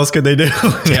 what else could they do?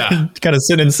 Yeah. Kind of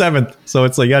sit in seventh. So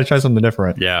it's like, you got to try something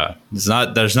different. Yeah.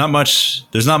 There's not much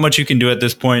you can do at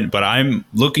this point, but I'm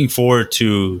looking forward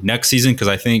to next season, because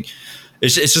I think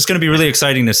it's just going to be really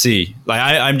exciting to see. Like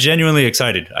I'm genuinely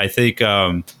excited. I think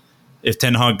if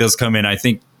Ten Hag does come in, I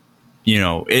think, you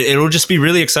know, it'll just be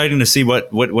really exciting to see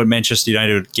what Manchester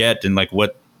United would get, and like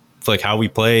how we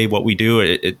play, what we do.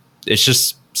 It's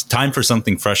just time for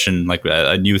something fresh and like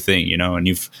a new thing, you know, a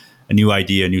new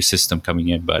idea, a new system coming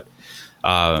in. But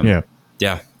yeah.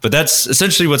 But that's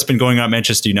essentially what's been going on at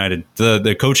Manchester United.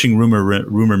 The coaching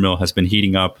rumor mill has been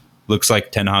heating up. Looks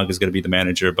like Ten Hag is going to be the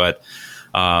manager, but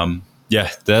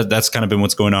that's kind of been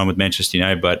what's going on with Manchester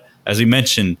United. But as we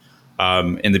mentioned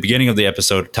in the beginning of the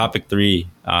episode, topic 3,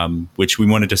 which we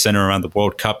wanted to center around the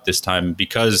World Cup this time,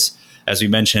 because as we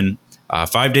mentioned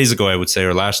 5 days ago, I would say,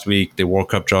 or last week, the World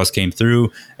Cup draws came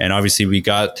through, and obviously we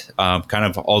got kind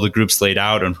of all the groups laid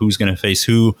out on who's going to face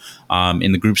who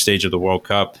in the group stage of the World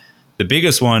Cup. The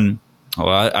biggest one,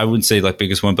 well, I wouldn't say like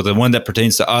biggest one, but the one that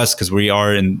pertains to us, because we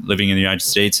are living in the United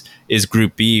States, is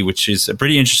Group B, which is a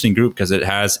pretty interesting group because it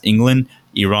has England,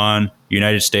 Iran,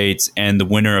 United States, and the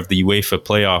winner of the UEFA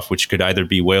playoff, which could either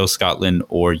be Wales, Scotland,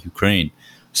 or Ukraine.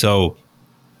 So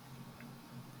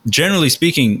generally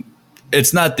speaking,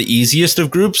 it's not the easiest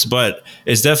of groups, but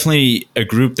it's definitely a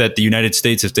group that the United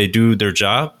States, if they do their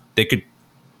job, they could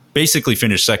basically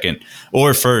finish second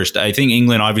or first. I think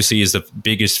England obviously is the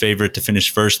biggest favorite to finish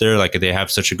first there. Like they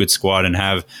have such a good squad and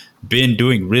have been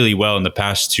doing really well in the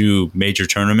past 2 major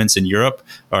tournaments in Europe,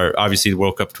 or obviously the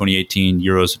World Cup 2018,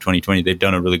 Euros of 2020. They've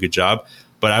done a really good job.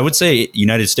 But I would say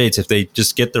United States, if they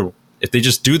just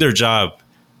do their job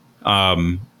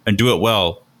and do it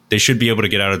well, they should be able to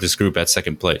get out of this group at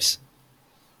second place.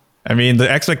 I mean, the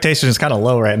expectation is kind of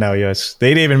low right now, yes. They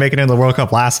didn't even make it into the World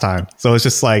Cup last time. So it's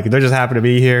just like, they're just happy to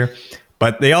be here.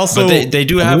 But they also... But they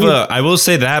do have I will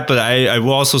say that, but I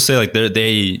will also say like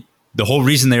the whole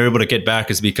reason they were able to get back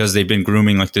is because they've been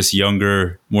grooming like this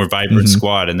younger, more vibrant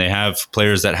squad. And they have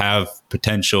players that have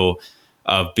potential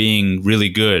of being really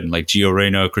good, like Gio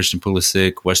Reyna, Christian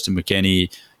Pulisic, Weston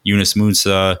McKennie, Yunus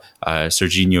Musa,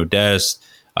 Serginho Dest.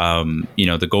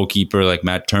 The goalkeeper like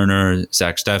Matt Turner,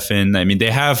 Zach Steffen. I mean, they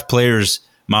have players,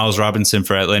 Miles Robinson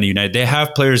for Atlanta United. They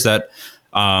have players that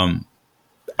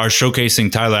are are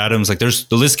showcasing Tyler Adams. Like the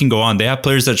list can go on. They have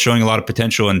players that are showing a lot of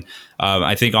potential, and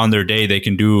I think on their day they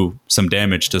can do some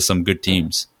damage to some good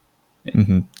teams.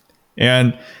 Mm-hmm.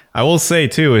 And I will say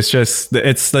too,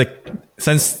 it's like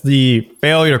since the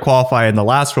failure to qualify in the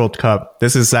last World Cup,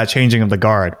 this is that changing of the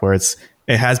guard where it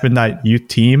has been that youth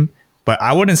team, but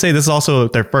I wouldn't say this is also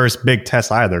their first big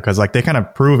test either, because like they kind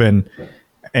of proven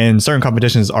in certain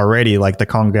competitions already, like the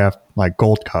CONCACAF like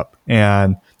Gold Cup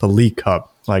and the League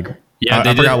Cup. Like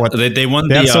I forgot what they won.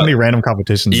 They have so many random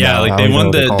competitions. Yeah, now. like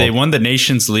they won the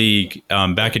Nations League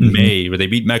back in May, where they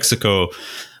beat Mexico.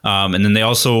 And then they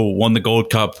also won the Gold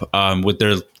Cup with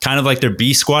their kind of like their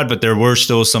B squad, but there were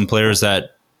still some players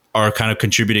that are kind of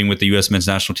contributing with the U.S. men's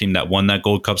national team that won that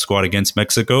Gold Cup squad against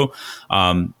Mexico.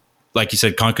 Like you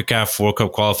said, CONCACAF World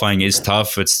Cup qualifying is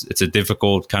tough. It's a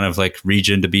difficult kind of like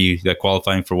region to be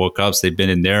qualifying for World Cups. They've been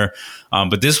in there.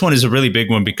 But this one is a really big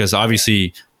one because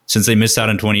obviously since they missed out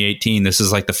in 2018, this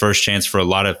is like the first chance for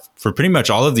pretty much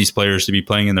all of these players to be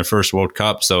playing in their first World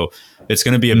Cup. So it's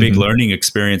going to be a big learning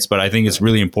experience, but I think it's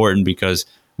really important because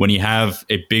when you have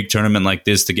a big tournament like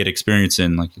this to get experience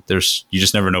in, like you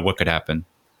just never know what could happen.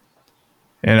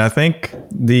 And I think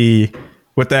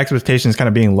with the expectations kind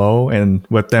of being low and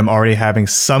with them already having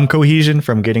some cohesion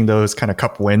from getting those kind of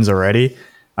cup wins already,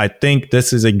 I think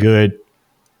this is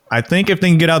I think if they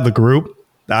can get out of the group,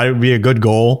 that would be a good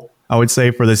goal, I would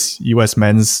say, for this U.S.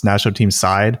 men's national team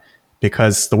side,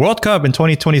 because the World Cup in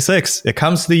 2026, it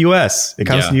comes to the U.S. It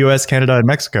comes to the U.S., Canada, and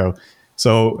Mexico.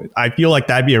 So I feel like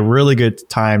that'd be a really good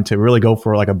time to really go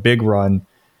for like a big run.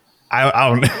 I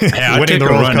don't winning the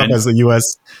World Cup as the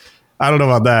U.S., I don't know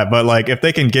about that, but like if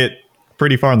they can get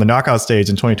pretty far in the knockout stage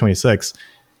in 2026,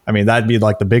 I mean, that'd be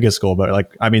like the biggest goal. But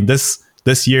like, I mean, this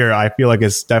year, I feel like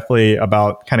it's definitely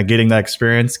about kind of getting that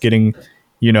experience, getting,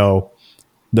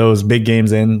 those big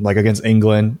games in, like against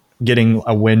England, getting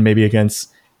a win maybe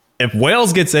against. If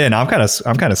Wales gets in, I'm kind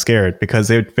of scared because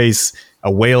they would face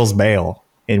a Wales Bale,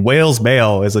 and Wales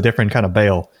Bale is a different kind of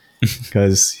Bale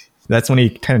because that's when he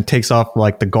kind of takes off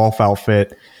like the golf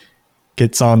outfit,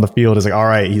 gets on the field, is like, all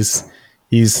right, he's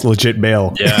legit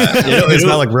Bale. Yeah, it's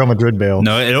not like Real Madrid Bale.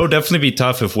 No, it'll definitely be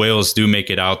tough if Wales do make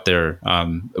it out there.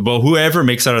 Well, whoever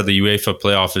makes out of the UEFA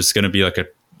playoff is going to be like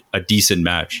a decent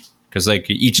match. Because like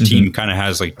each team kind of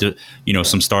has like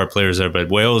some star players there, but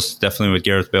Wales definitely with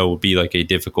Gareth Bale would be like a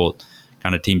difficult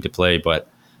kind of team to play. But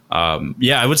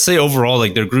I would say overall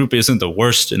like their group isn't the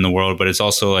worst in the world, but it's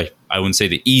also like I wouldn't say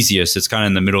the easiest. It's kind of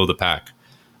in the middle of the pack.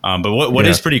 But what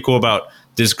is pretty cool about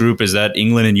this group is that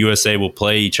England and USA will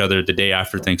play each other the day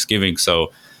after Thanksgiving.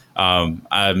 So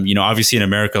obviously in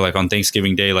America, like on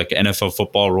Thanksgiving Day, like NFL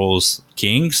football rolls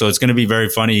king. So it's going to be very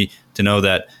funny to know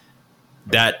that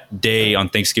day on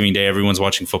Thanksgiving Day, everyone's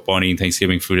watching football and eating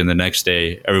Thanksgiving food, and the next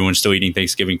day, everyone's still eating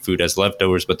Thanksgiving food as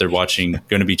leftovers, but they're going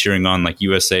to be cheering on like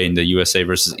USA and the USA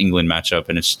versus England matchup,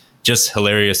 and it's just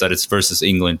hilarious that it's versus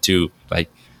England too.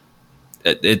 Like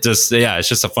it's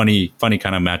just a funny kind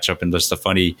of matchup, and just a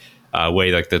funny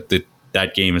way like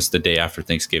that game is the day after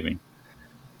Thanksgiving.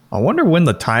 I wonder when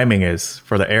the timing is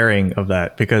for the airing of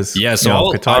that, because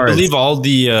I believe all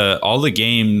the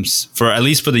games for at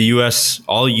least for the U.S.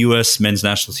 all U.S. men's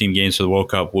national team games for the World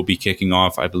Cup will be kicking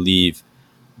off. I believe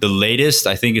the latest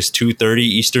I think is 2:30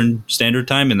 Eastern Standard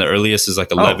Time, and the earliest is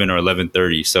like 11 or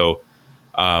 11:30. So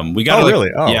we got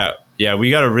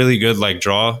we got a really good like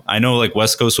draw. I know like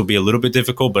West Coast will be a little bit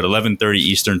difficult, but 11:30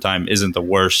 Eastern Time isn't the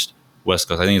worst West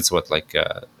Coast. I think it's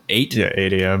 8. Yeah,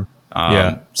 8 a.m.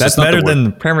 So that's better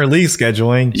than Premier League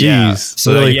scheduling. Jeez. Yeah.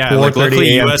 So really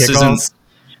luckily US kickoffs.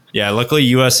 Luckily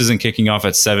US isn't kicking off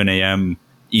at 7 a.m.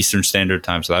 Eastern Standard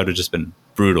Time, so that would have just been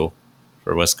brutal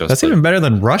for West Coast. That's even better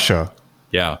than Russia.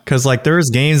 Yeah. Because like there was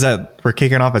games that were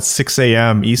kicking off at 6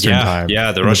 a.m. Eastern time.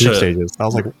 Yeah, the Russia stages. I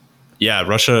was like,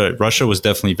 Russia was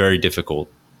definitely very difficult.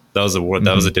 That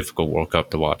was a difficult World Cup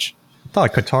to watch. I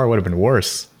thought Qatar would have been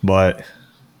worse, but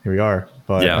here we are.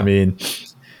 But I mean,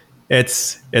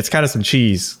 it's kind of some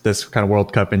cheese, this kind of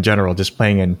World Cup in general, just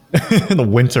playing in the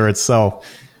winter itself.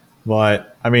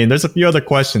 But I mean, there's a few other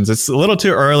questions. It's a little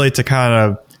too early to kind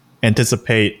of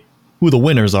anticipate who the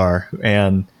winners are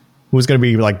and who's going to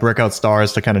be like breakout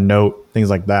stars to kind of note things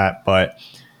like that. But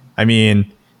I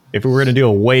mean, if we were going to do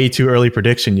a way too early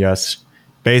prediction, yes,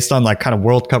 based on like kind of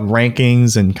World Cup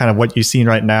rankings and kind of what you've seen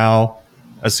right now,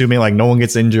 assuming like no one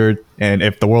gets injured, and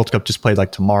if the World Cup just played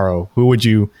like tomorrow, who would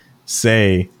you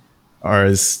say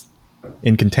is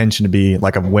in contention to be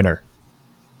like a winner?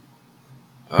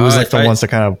 Who's like the ones to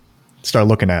kind of start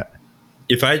looking at?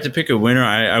 If I had to pick a winner,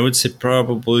 I would say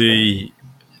probably,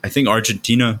 I think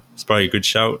Argentina is probably a good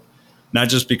shout. Not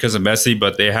just because of Messi,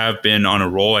 but they have been on a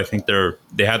roll. I think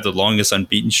they have the longest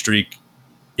unbeaten streak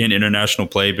in international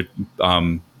play, but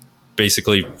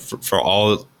basically for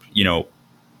all,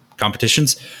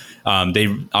 competitions. They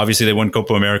won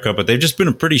Copa America, but they've just been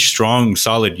a pretty strong,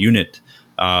 solid unit.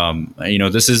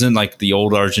 This isn't like the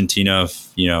old Argentina of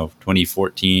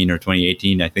 2014 or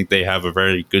 2018. I think they have a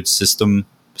very good system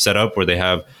set up where they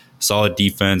have solid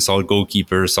defense, solid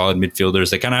goalkeepers, solid midfielders.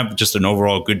 They kind of have just an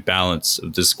overall good balance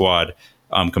of the squad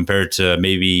compared to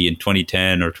maybe in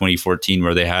 2010 or 2014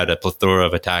 where they had a plethora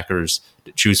of attackers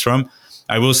to choose from.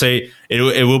 I will say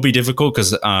it will be difficult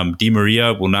because Di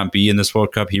Maria will not be in this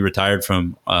World Cup. He retired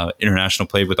from international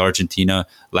play with Argentina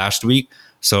last week.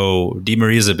 So Di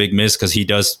Maria is a big miss because he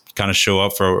does kind of show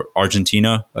up for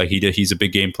Argentina. He's a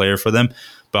big game player for them.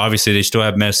 But obviously they still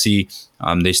have Messi.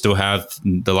 They still have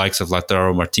the likes of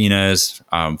Lautaro Martinez,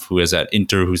 who is at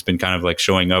Inter, who's been kind of like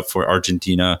showing up for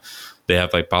Argentina. They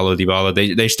have like Paulo Dybala.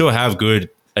 They still have good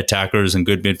attackers and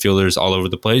good midfielders all over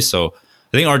the place. So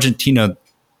I think Argentina,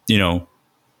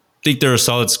 think they're a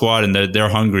solid squad and they're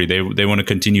hungry. They want to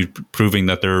continue proving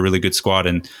that they're a really good squad.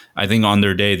 And I think on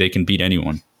their day, they can beat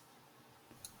anyone.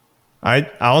 I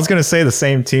was going to say the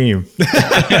same team.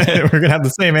 We're going to have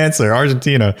the same answer,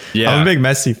 Argentina. Yeah. I'm a big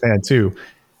Messi fan too.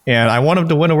 And I want him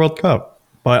to win a World Cup.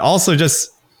 But also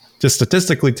just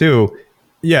statistically too,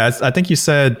 yeah, I think you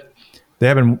said they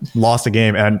haven't lost a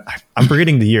game. And I'm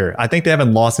forgetting the year. I think they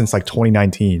haven't lost since like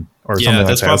 2019 or something like that. Yeah,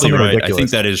 that's probably right. Ridiculous. I think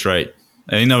that is right.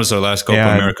 I think that was their last Copa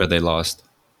America they lost.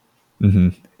 Mm-hmm.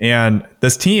 And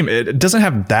this team, it doesn't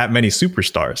have that many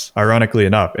superstars, ironically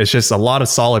enough. It's just a lot of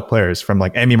solid players from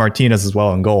like Emi Martinez as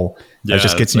well in goal. That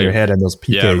just gets in your head and those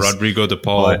PKs. Yeah, Rodrigo De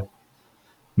Paul,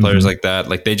 players like that.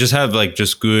 Like they just have like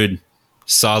just good,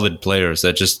 solid players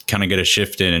that just kind of get a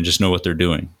shift in and just know what they're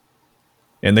doing.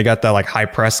 And they got that like high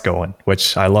press going,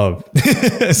 which I love.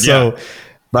 But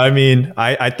I mean,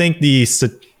 I think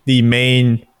the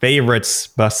main favorites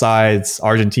besides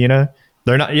Argentina,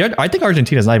 they're not. I think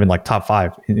Argentina's not even like top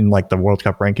 5 in like the World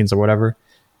Cup rankings or whatever.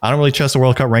 I don't really trust the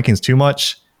World Cup rankings too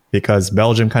much because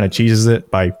Belgium kind of cheeses it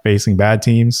by facing bad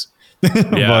teams.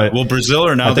 Yeah, well, Brazil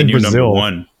are now the new number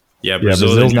 1. Yeah,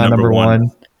 Brazil's now number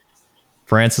 1.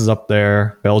 France is up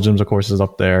there. Belgium's, of course, is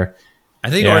up there. I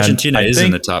think Argentina is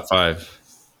in the top 5.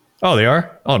 Oh, they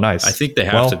are? Oh, nice. I think they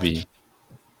have to be.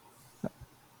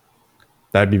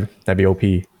 That'd be OP.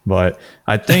 But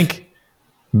I think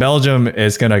Belgium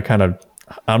is going to kind of,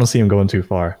 I don't see them going too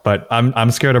far, but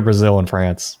I'm scared of Brazil and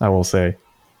France, I will say.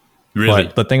 Really?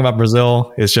 But the thing about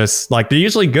Brazil is just like, they're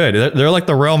usually good. They're like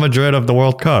the Real Madrid of the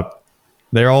World Cup.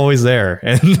 They're always there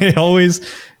and they always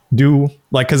do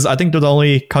like, cause I think they're the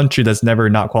only country that's never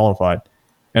not qualified.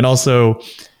 And also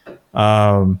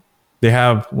they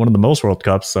have one of the most World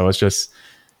Cups. So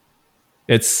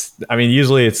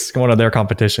usually it's one of their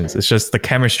competitions. It's just the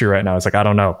chemistry right now. It's like, I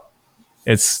don't know.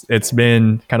 It's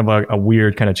been kind of a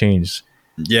weird kind of change.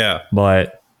 Yeah.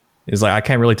 But it's like, I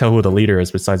can't really tell who the leader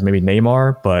is besides maybe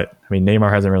Neymar. But I mean, Neymar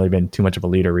hasn't really been too much of a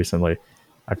leader recently.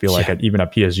 I feel like even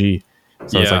at PSG.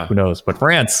 So it's like, who knows? But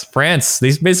France,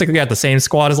 they basically got the same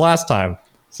squad as last time.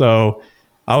 So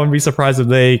I wouldn't be surprised if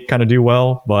they kind of do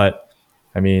well. But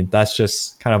I mean, that's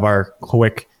just kind of our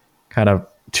quick kind of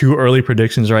too early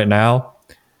predictions right now.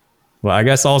 Well, I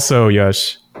guess also,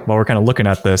 Yash, while we're kind of looking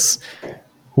at this,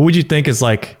 who would you think is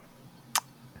like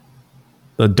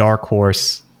the dark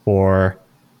horse for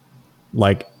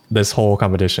like this whole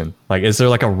competition? Like, is there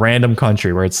like a random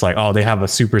country where it's like, oh, they have a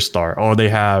superstar, or they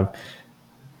have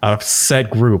a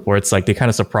set group where it's like they kind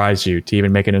of surprise you to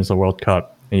even make it into the World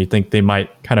Cup, and you think they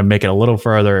might kind of make it a little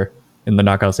further in the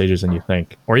knockout stages than you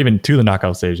think, or even to the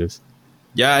knockout stages?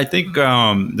 Yeah, I think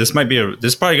this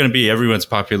is probably going to be everyone's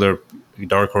popular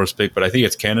dark horse pick, but I think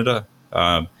it's Canada.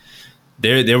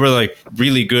 They were like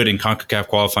really good in CONCACAF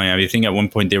qualifying. I think at one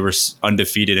point they were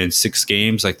undefeated in 6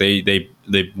 games. Like they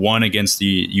won against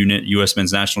the U.S.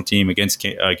 men's national team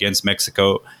against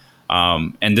Mexico,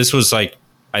 and this was like,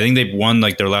 I think they won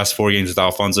like their last 4 games with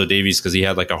Alphonso Davies because he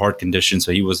had like a heart condition,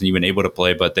 so he wasn't even able to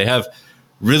play. But they have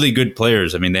really good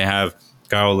players. I mean, they have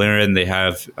Kyle Larin, they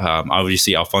have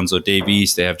obviously Alphonso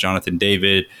Davies, they have Jonathan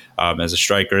David as a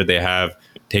striker, they have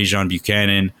Tajon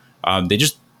Buchanan. They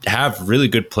just have really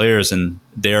good players, and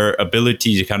their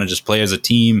ability to kind of just play as a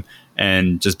team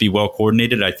and just be well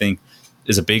coordinated, I think,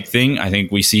 is a big thing. I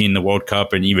think we see in the World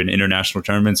Cup and even international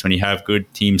tournaments, when you have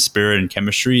good team spirit and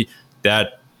chemistry,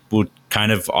 that will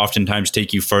kind of oftentimes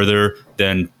take you further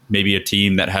than maybe a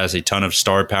team that has a ton of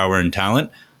star power and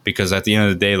talent. Because at the end of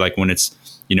the day, like when it's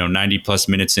 90 plus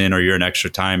minutes in, or you're in extra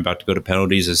time about to go to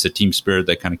penalties, it's the team spirit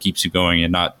that kind of keeps you going,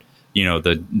 and not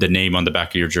the name on the back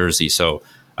of your jersey. So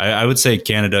I would say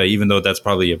Canada, even though that's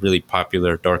probably a really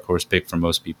popular dark horse pick for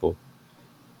most people.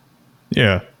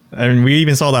 Yeah. I mean, we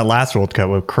even saw that last World Cup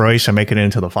with Croatia making it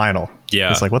into the final.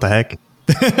 Yeah. It's like, what the heck?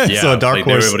 Yeah, So a dark like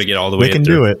they were horse, able to get all the way they can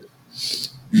through. do it.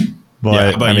 But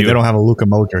Yeah, how about I mean, you? they don't have a Luka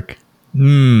Modric.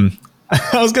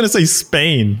 I was gonna say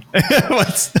Spain.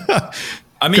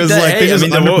 I mean, Because like they just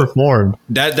underperformed.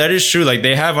 That is true. Like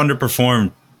they have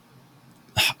underperformed.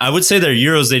 I would say their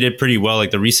Euros they did pretty well,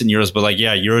 like the recent Euros, but like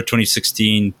Euro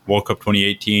 2016, World Cup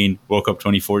 2018, World Cup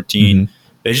 2014,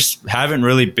 they just haven't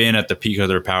really been at the peak of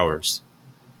their powers.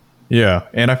 Yeah,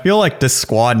 and I feel like this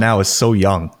squad now is so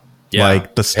young. Yeah.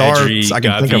 Like the stars Pedri, I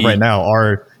can think of Gavi. right now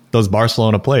are those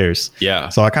Barcelona players. Yeah.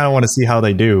 So I kind of want to see how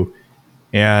they do.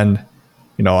 And,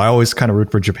 you know, I always kind of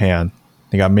root for Japan.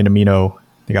 They got Minamino,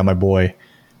 they got my boy,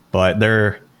 but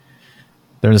they're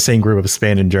in the same group of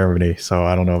Spain and Germany. So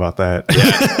I don't know about that.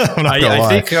 Yeah. I'm not gonna I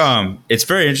lie. think it's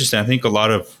very interesting. I think a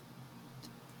lot of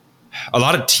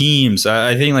teams,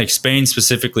 I think like Spain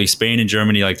specifically, Spain and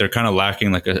Germany, like they're kind of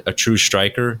lacking like a true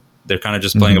striker. They're kind of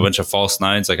just playing a bunch of false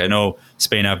nines. Like I know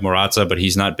Spain have Morata, but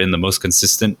he's not been the most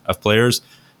consistent of players.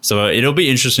 So it'll be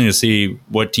interesting to see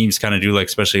what teams kind of do, like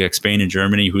especially like Spain and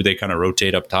Germany, who they kind of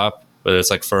rotate up top. Whether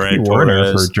it's like Ferran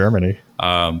Werner Torres for Germany.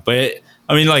 But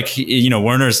I mean, like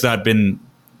Werner's not been.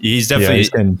 He's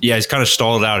definitely he's kind of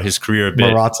stalled out his career a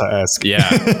bit. Morata-esque. Yeah,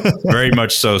 very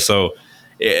much so. So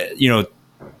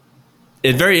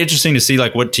it's very interesting to see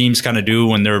like what teams kind of do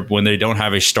when they don't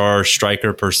have a star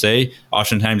striker per se.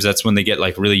 Oftentimes that's when they get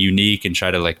like really unique and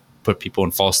try to like put people in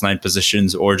false nine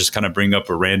positions or just kind of bring up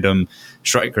a random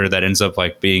striker that ends up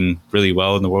like being really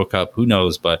well in the World Cup. Who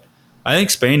knows? But I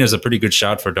think Spain is a pretty good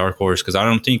shot for dark horse because I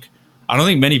don't think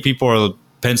many people are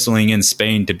penciling in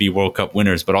Spain to be World Cup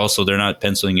winners, but also they're not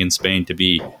penciling in Spain to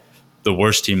be the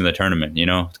worst team in the tournament. You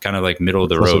know, it's kind of like middle of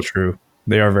the road. Also true.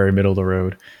 They are very middle of the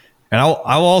road. And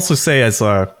I will also say as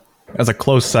a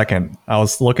close second, I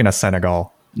was looking at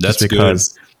Senegal. That's just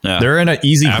because they're in an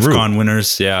easy group. AFCON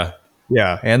winners, yeah.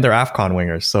 Yeah, and they're AFCON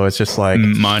wingers. So it's just like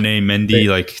Mane, Mendy,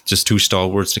 like just two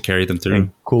stalwarts to carry them through.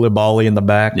 And Koulibaly in the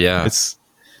back. Yeah.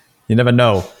 You never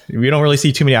know. We don't really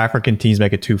see too many African teams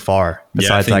make it too far.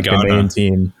 Besides like the main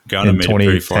team Ghana in made it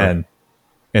pretty far. 2010.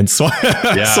 And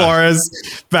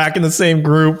Suarez back in the same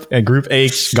group, and Group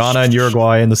H, Ghana and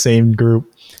Uruguay in the same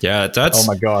group. Yeah, that's. Oh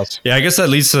my gosh. Yeah, I guess that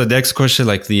leads to the next question.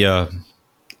 Like I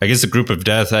guess the group of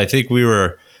death. I think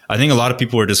a lot of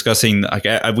people were discussing. Like,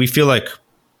 we feel like,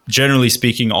 generally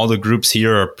speaking, all the groups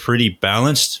here are pretty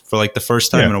balanced for like the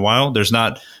first time in a while. There's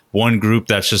not one group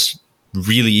that's just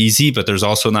really easy, but there's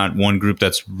also not one group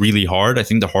that's really hard. I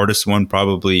think the hardest one,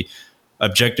 probably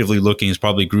objectively looking, is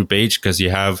probably Group H because you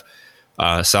have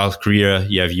South Korea,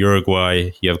 you have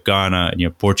Uruguay, you have Ghana, and you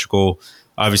have Portugal.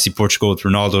 Obviously, Portugal with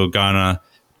Ronaldo, Ghana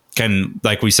can,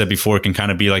 like we said before, can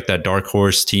kind of be like that dark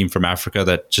horse team from Africa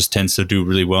that just tends to do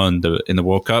really well in the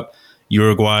World Cup.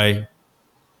 Uruguay,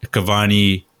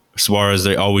 Cavani, Suarez,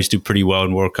 they always do pretty well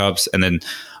in World Cups. And then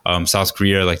South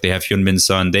Korea, like they have Hyun-Min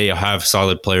Son, they have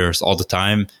solid players all the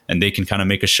time, and they can kind of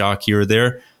make a shock here or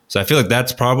there. So I feel like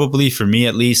that's probably, for me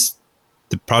at least,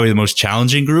 probably the most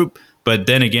challenging group. But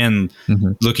then again,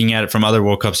 looking at it from other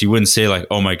World Cups, you wouldn't say like,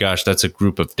 oh my gosh, that's a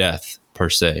group of death per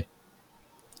se.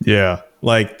 Yeah.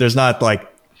 Like there's not like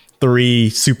 3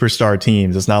 superstar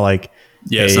teams. It's not like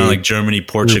it's not like Germany,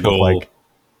 Portugal. Like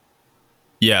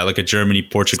a Germany,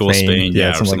 Portugal, Spain.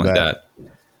 Yeah, or something like that.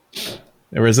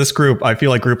 Whereas this group, I feel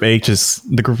like Group H is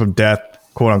the group of death,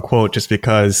 quote unquote, just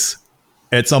because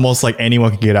it's almost like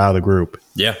anyone can get out of the group.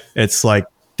 Yeah. It's like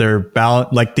they're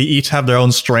balanced, like they each have their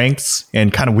own strengths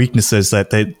and kind of weaknesses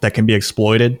that can be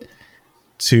exploited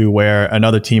to where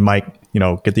another team might,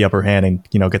 get the upper hand and,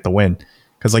 get the win.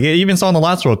 Because like you even saw in the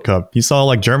last World Cup, you saw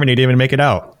like Germany didn't even make it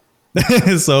out.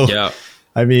 So,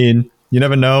 I mean, you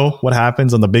never know what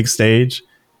happens on the big stage.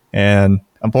 And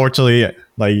unfortunately,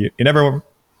 like you never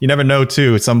know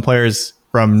too. Some players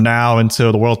from now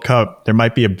until the World Cup, there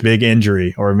might be a big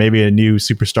injury or maybe a new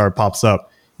superstar pops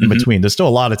up in between. There's still a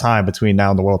lot of time between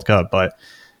now and the World Cup, but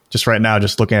just right now,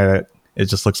 just looking at it, it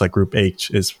just looks like Group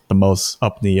H is the most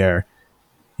up in the air.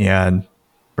 And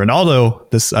Ronaldo,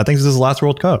 I think this is his last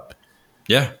World Cup.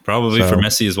 Yeah, probably for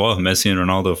Messi as well. Messi and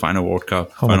Ronaldo, final World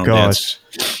Cup. Oh final my gosh.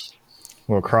 Dance.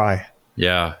 We'll cry.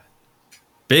 Yeah.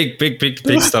 Big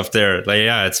stuff there. Like,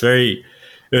 yeah, it's pretty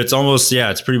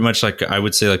much like, I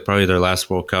would say like probably their last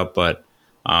World Cup. But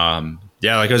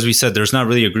like as we said, there's not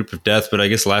really a group of death. But I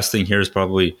guess last thing here is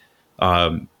probably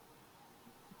the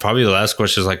last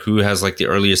question is like, who has like the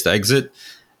earliest exit?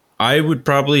 I would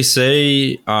probably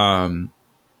say,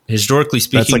 historically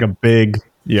speaking, that's like a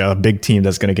big team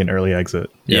that's going to get an early exit.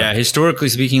 Yeah, historically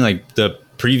speaking, like the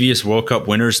previous World Cup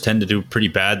winners tend to do pretty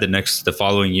bad the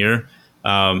following year.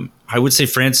 I would say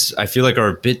France, I feel like, are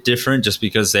a bit different just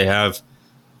because they have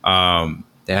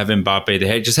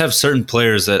Mbappe. Just have certain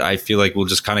players that I feel like will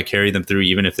just kind of carry them through,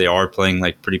 even if they are playing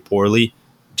like pretty poorly,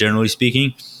 generally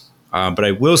speaking. But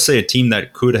I will say a team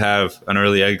that could have an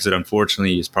early exit,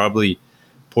 unfortunately, is probably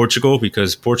Portugal,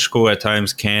 because Portugal at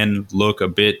times can look a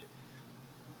bit,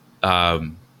 I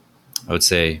would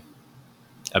say,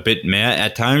 a bit meh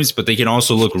at times, but they can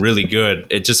also look really good.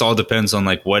 It just all depends on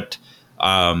like what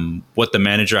the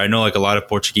manager. I know like a lot of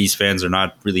Portuguese fans are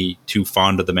not really too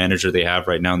fond of the manager they have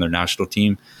right now in their national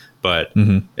team, but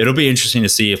it'll be interesting to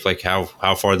see if like how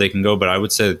far they can go. But I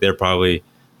would say that they're probably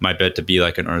my bet to be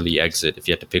like an early exit if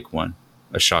you had to pick one.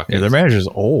 A shock. Yeah, their manager's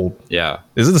old. Yeah.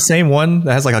 Is it the same one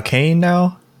that has like a cane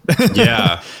now?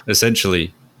 Yeah,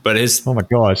 essentially. But oh my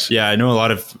gosh. Yeah, I know a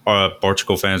lot of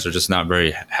Portugal fans are just not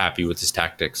very happy with his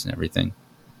tactics and everything.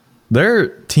 Their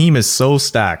team is so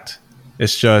stacked.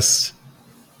 It's just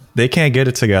they can't get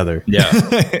it together. Yeah.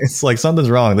 It's like something's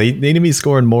wrong. They need to be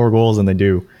scoring more goals than they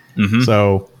do.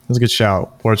 So that's a good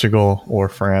shout. Portugal or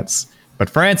France. But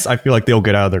France, I feel like they'll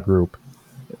get out of their group.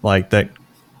 Like that,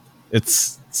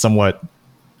 it's somewhat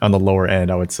on the lower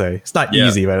end, I would say. It's not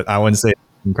easy, but I wouldn't say it's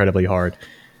incredibly hard.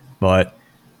 But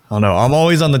I don't know. I'm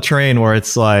always on the train where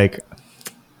it's like,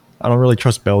 I don't really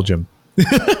trust Belgium.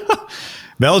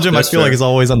 Belgium, I feel like, is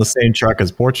always on the same track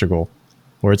as Portugal,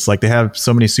 where it's like they have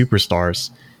so many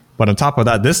superstars. But on top of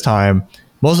that, this time,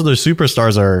 most of their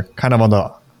superstars are kind of on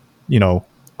the,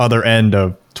 other end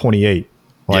of 28.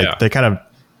 Like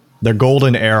their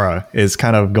golden era is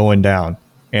kind of going down.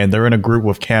 And they're in a group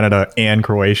with Canada and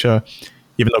Croatia,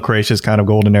 even though Croatia's kind of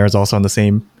golden era is also on the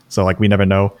same. So like we never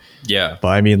know. Yeah. But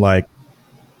I mean, like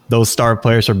those star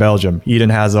players for Belgium, Eden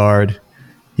Hazard,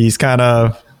 he's kind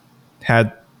of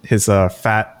had his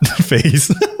fat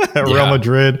face at Real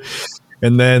Madrid.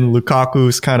 And then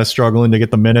Lukaku's kind of struggling to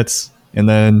get the minutes. And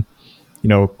then,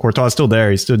 Courtois is still there.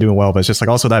 He's still doing well. But it's just like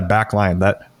also that back line,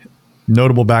 that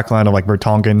notable back line of like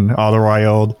Vertonghen,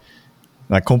 Alderweireld,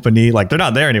 like Company, like they're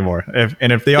not there anymore.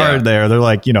 If they are there, they're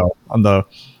like, on the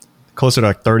closer to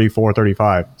like 34,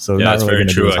 35. So not that's really very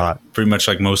true. Like, hot. Pretty much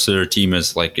like most of their team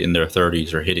is like in their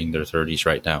 30s or hitting their 30s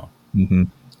right now.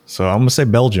 So I'm going to say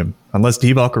Belgium, unless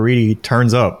Divock Origi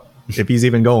turns up, if he's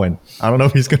even going. I don't know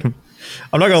if he's going to.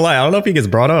 I'm not going to lie. I don't know if he gets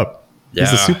brought up. Yeah.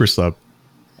 He's a super sub.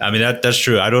 I mean, that's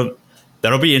true.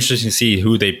 That'll be interesting to see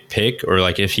who they pick or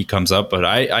like if he comes up. But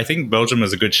I think Belgium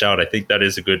is a good shout. I think that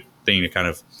is a good thing to kind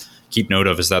of keep note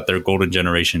of, is that their golden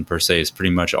generation per se is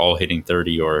pretty much all hitting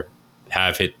 30 or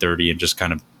have hit 30 and just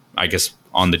kind of, I guess,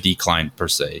 on the decline per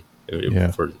se. Yeah.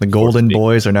 The golden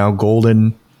boys are now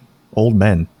golden old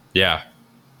men. Yeah.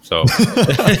 So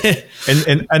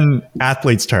in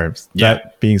athletes terms,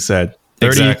 that being said,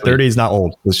 30 is not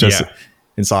old. It's just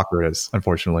in soccer it is,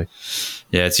 unfortunately.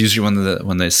 Yeah, it's usually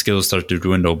when the skills start to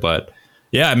dwindle. But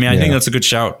yeah, I mean, I think that's a good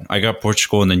shout. I got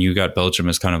Portugal, and then you got Belgium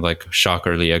as kind of like shock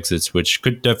early exits, which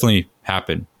could definitely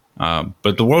happen.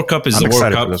 But the World Cup is the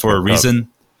World Cup for a reason,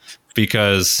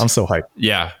 because I'm so hyped.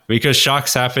 Yeah, because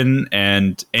shocks happen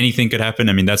and anything could happen.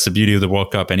 I mean, that's the beauty of the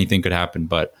World Cup. Anything could happen.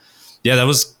 But yeah, that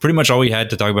was pretty much all we had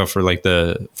to talk about for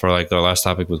the last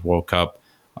topic with World Cup.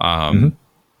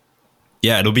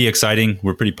 Yeah, it'll be exciting.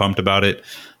 We're pretty pumped about it.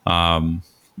 And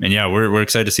yeah, we're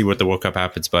excited to see what the World Cup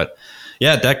happens. But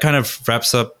yeah, that kind of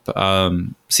wraps up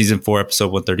season 4,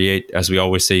 episode 138. As we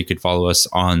always say, you can follow us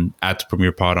on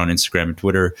 @PremierPod on Instagram and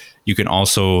Twitter. You can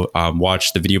also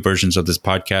watch the video versions of this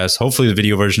podcast. Hopefully the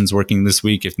video version is working this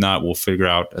week. If not, we'll figure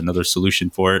out another solution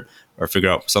for it or figure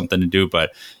out something to do. But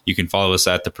you can follow us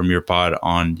at the Premier Pod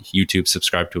on YouTube.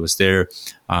 Subscribe to us there.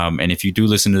 And if you do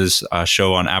listen to this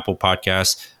show on Apple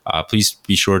Podcasts, please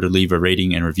be sure to leave a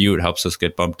rating and review. It helps us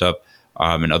get bumped up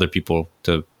and other people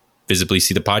to visibly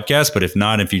see the podcast. But if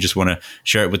not, if you just want to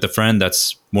share it with a friend,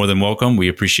 that's more than welcome. We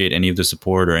appreciate any of the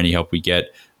support or any help we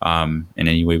get in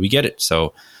any way we get it.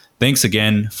 So thanks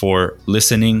again for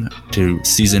listening to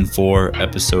season 4,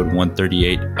 episode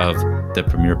 138 of the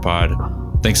Premier Pod.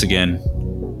 Thanks again.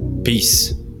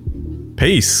 Peace.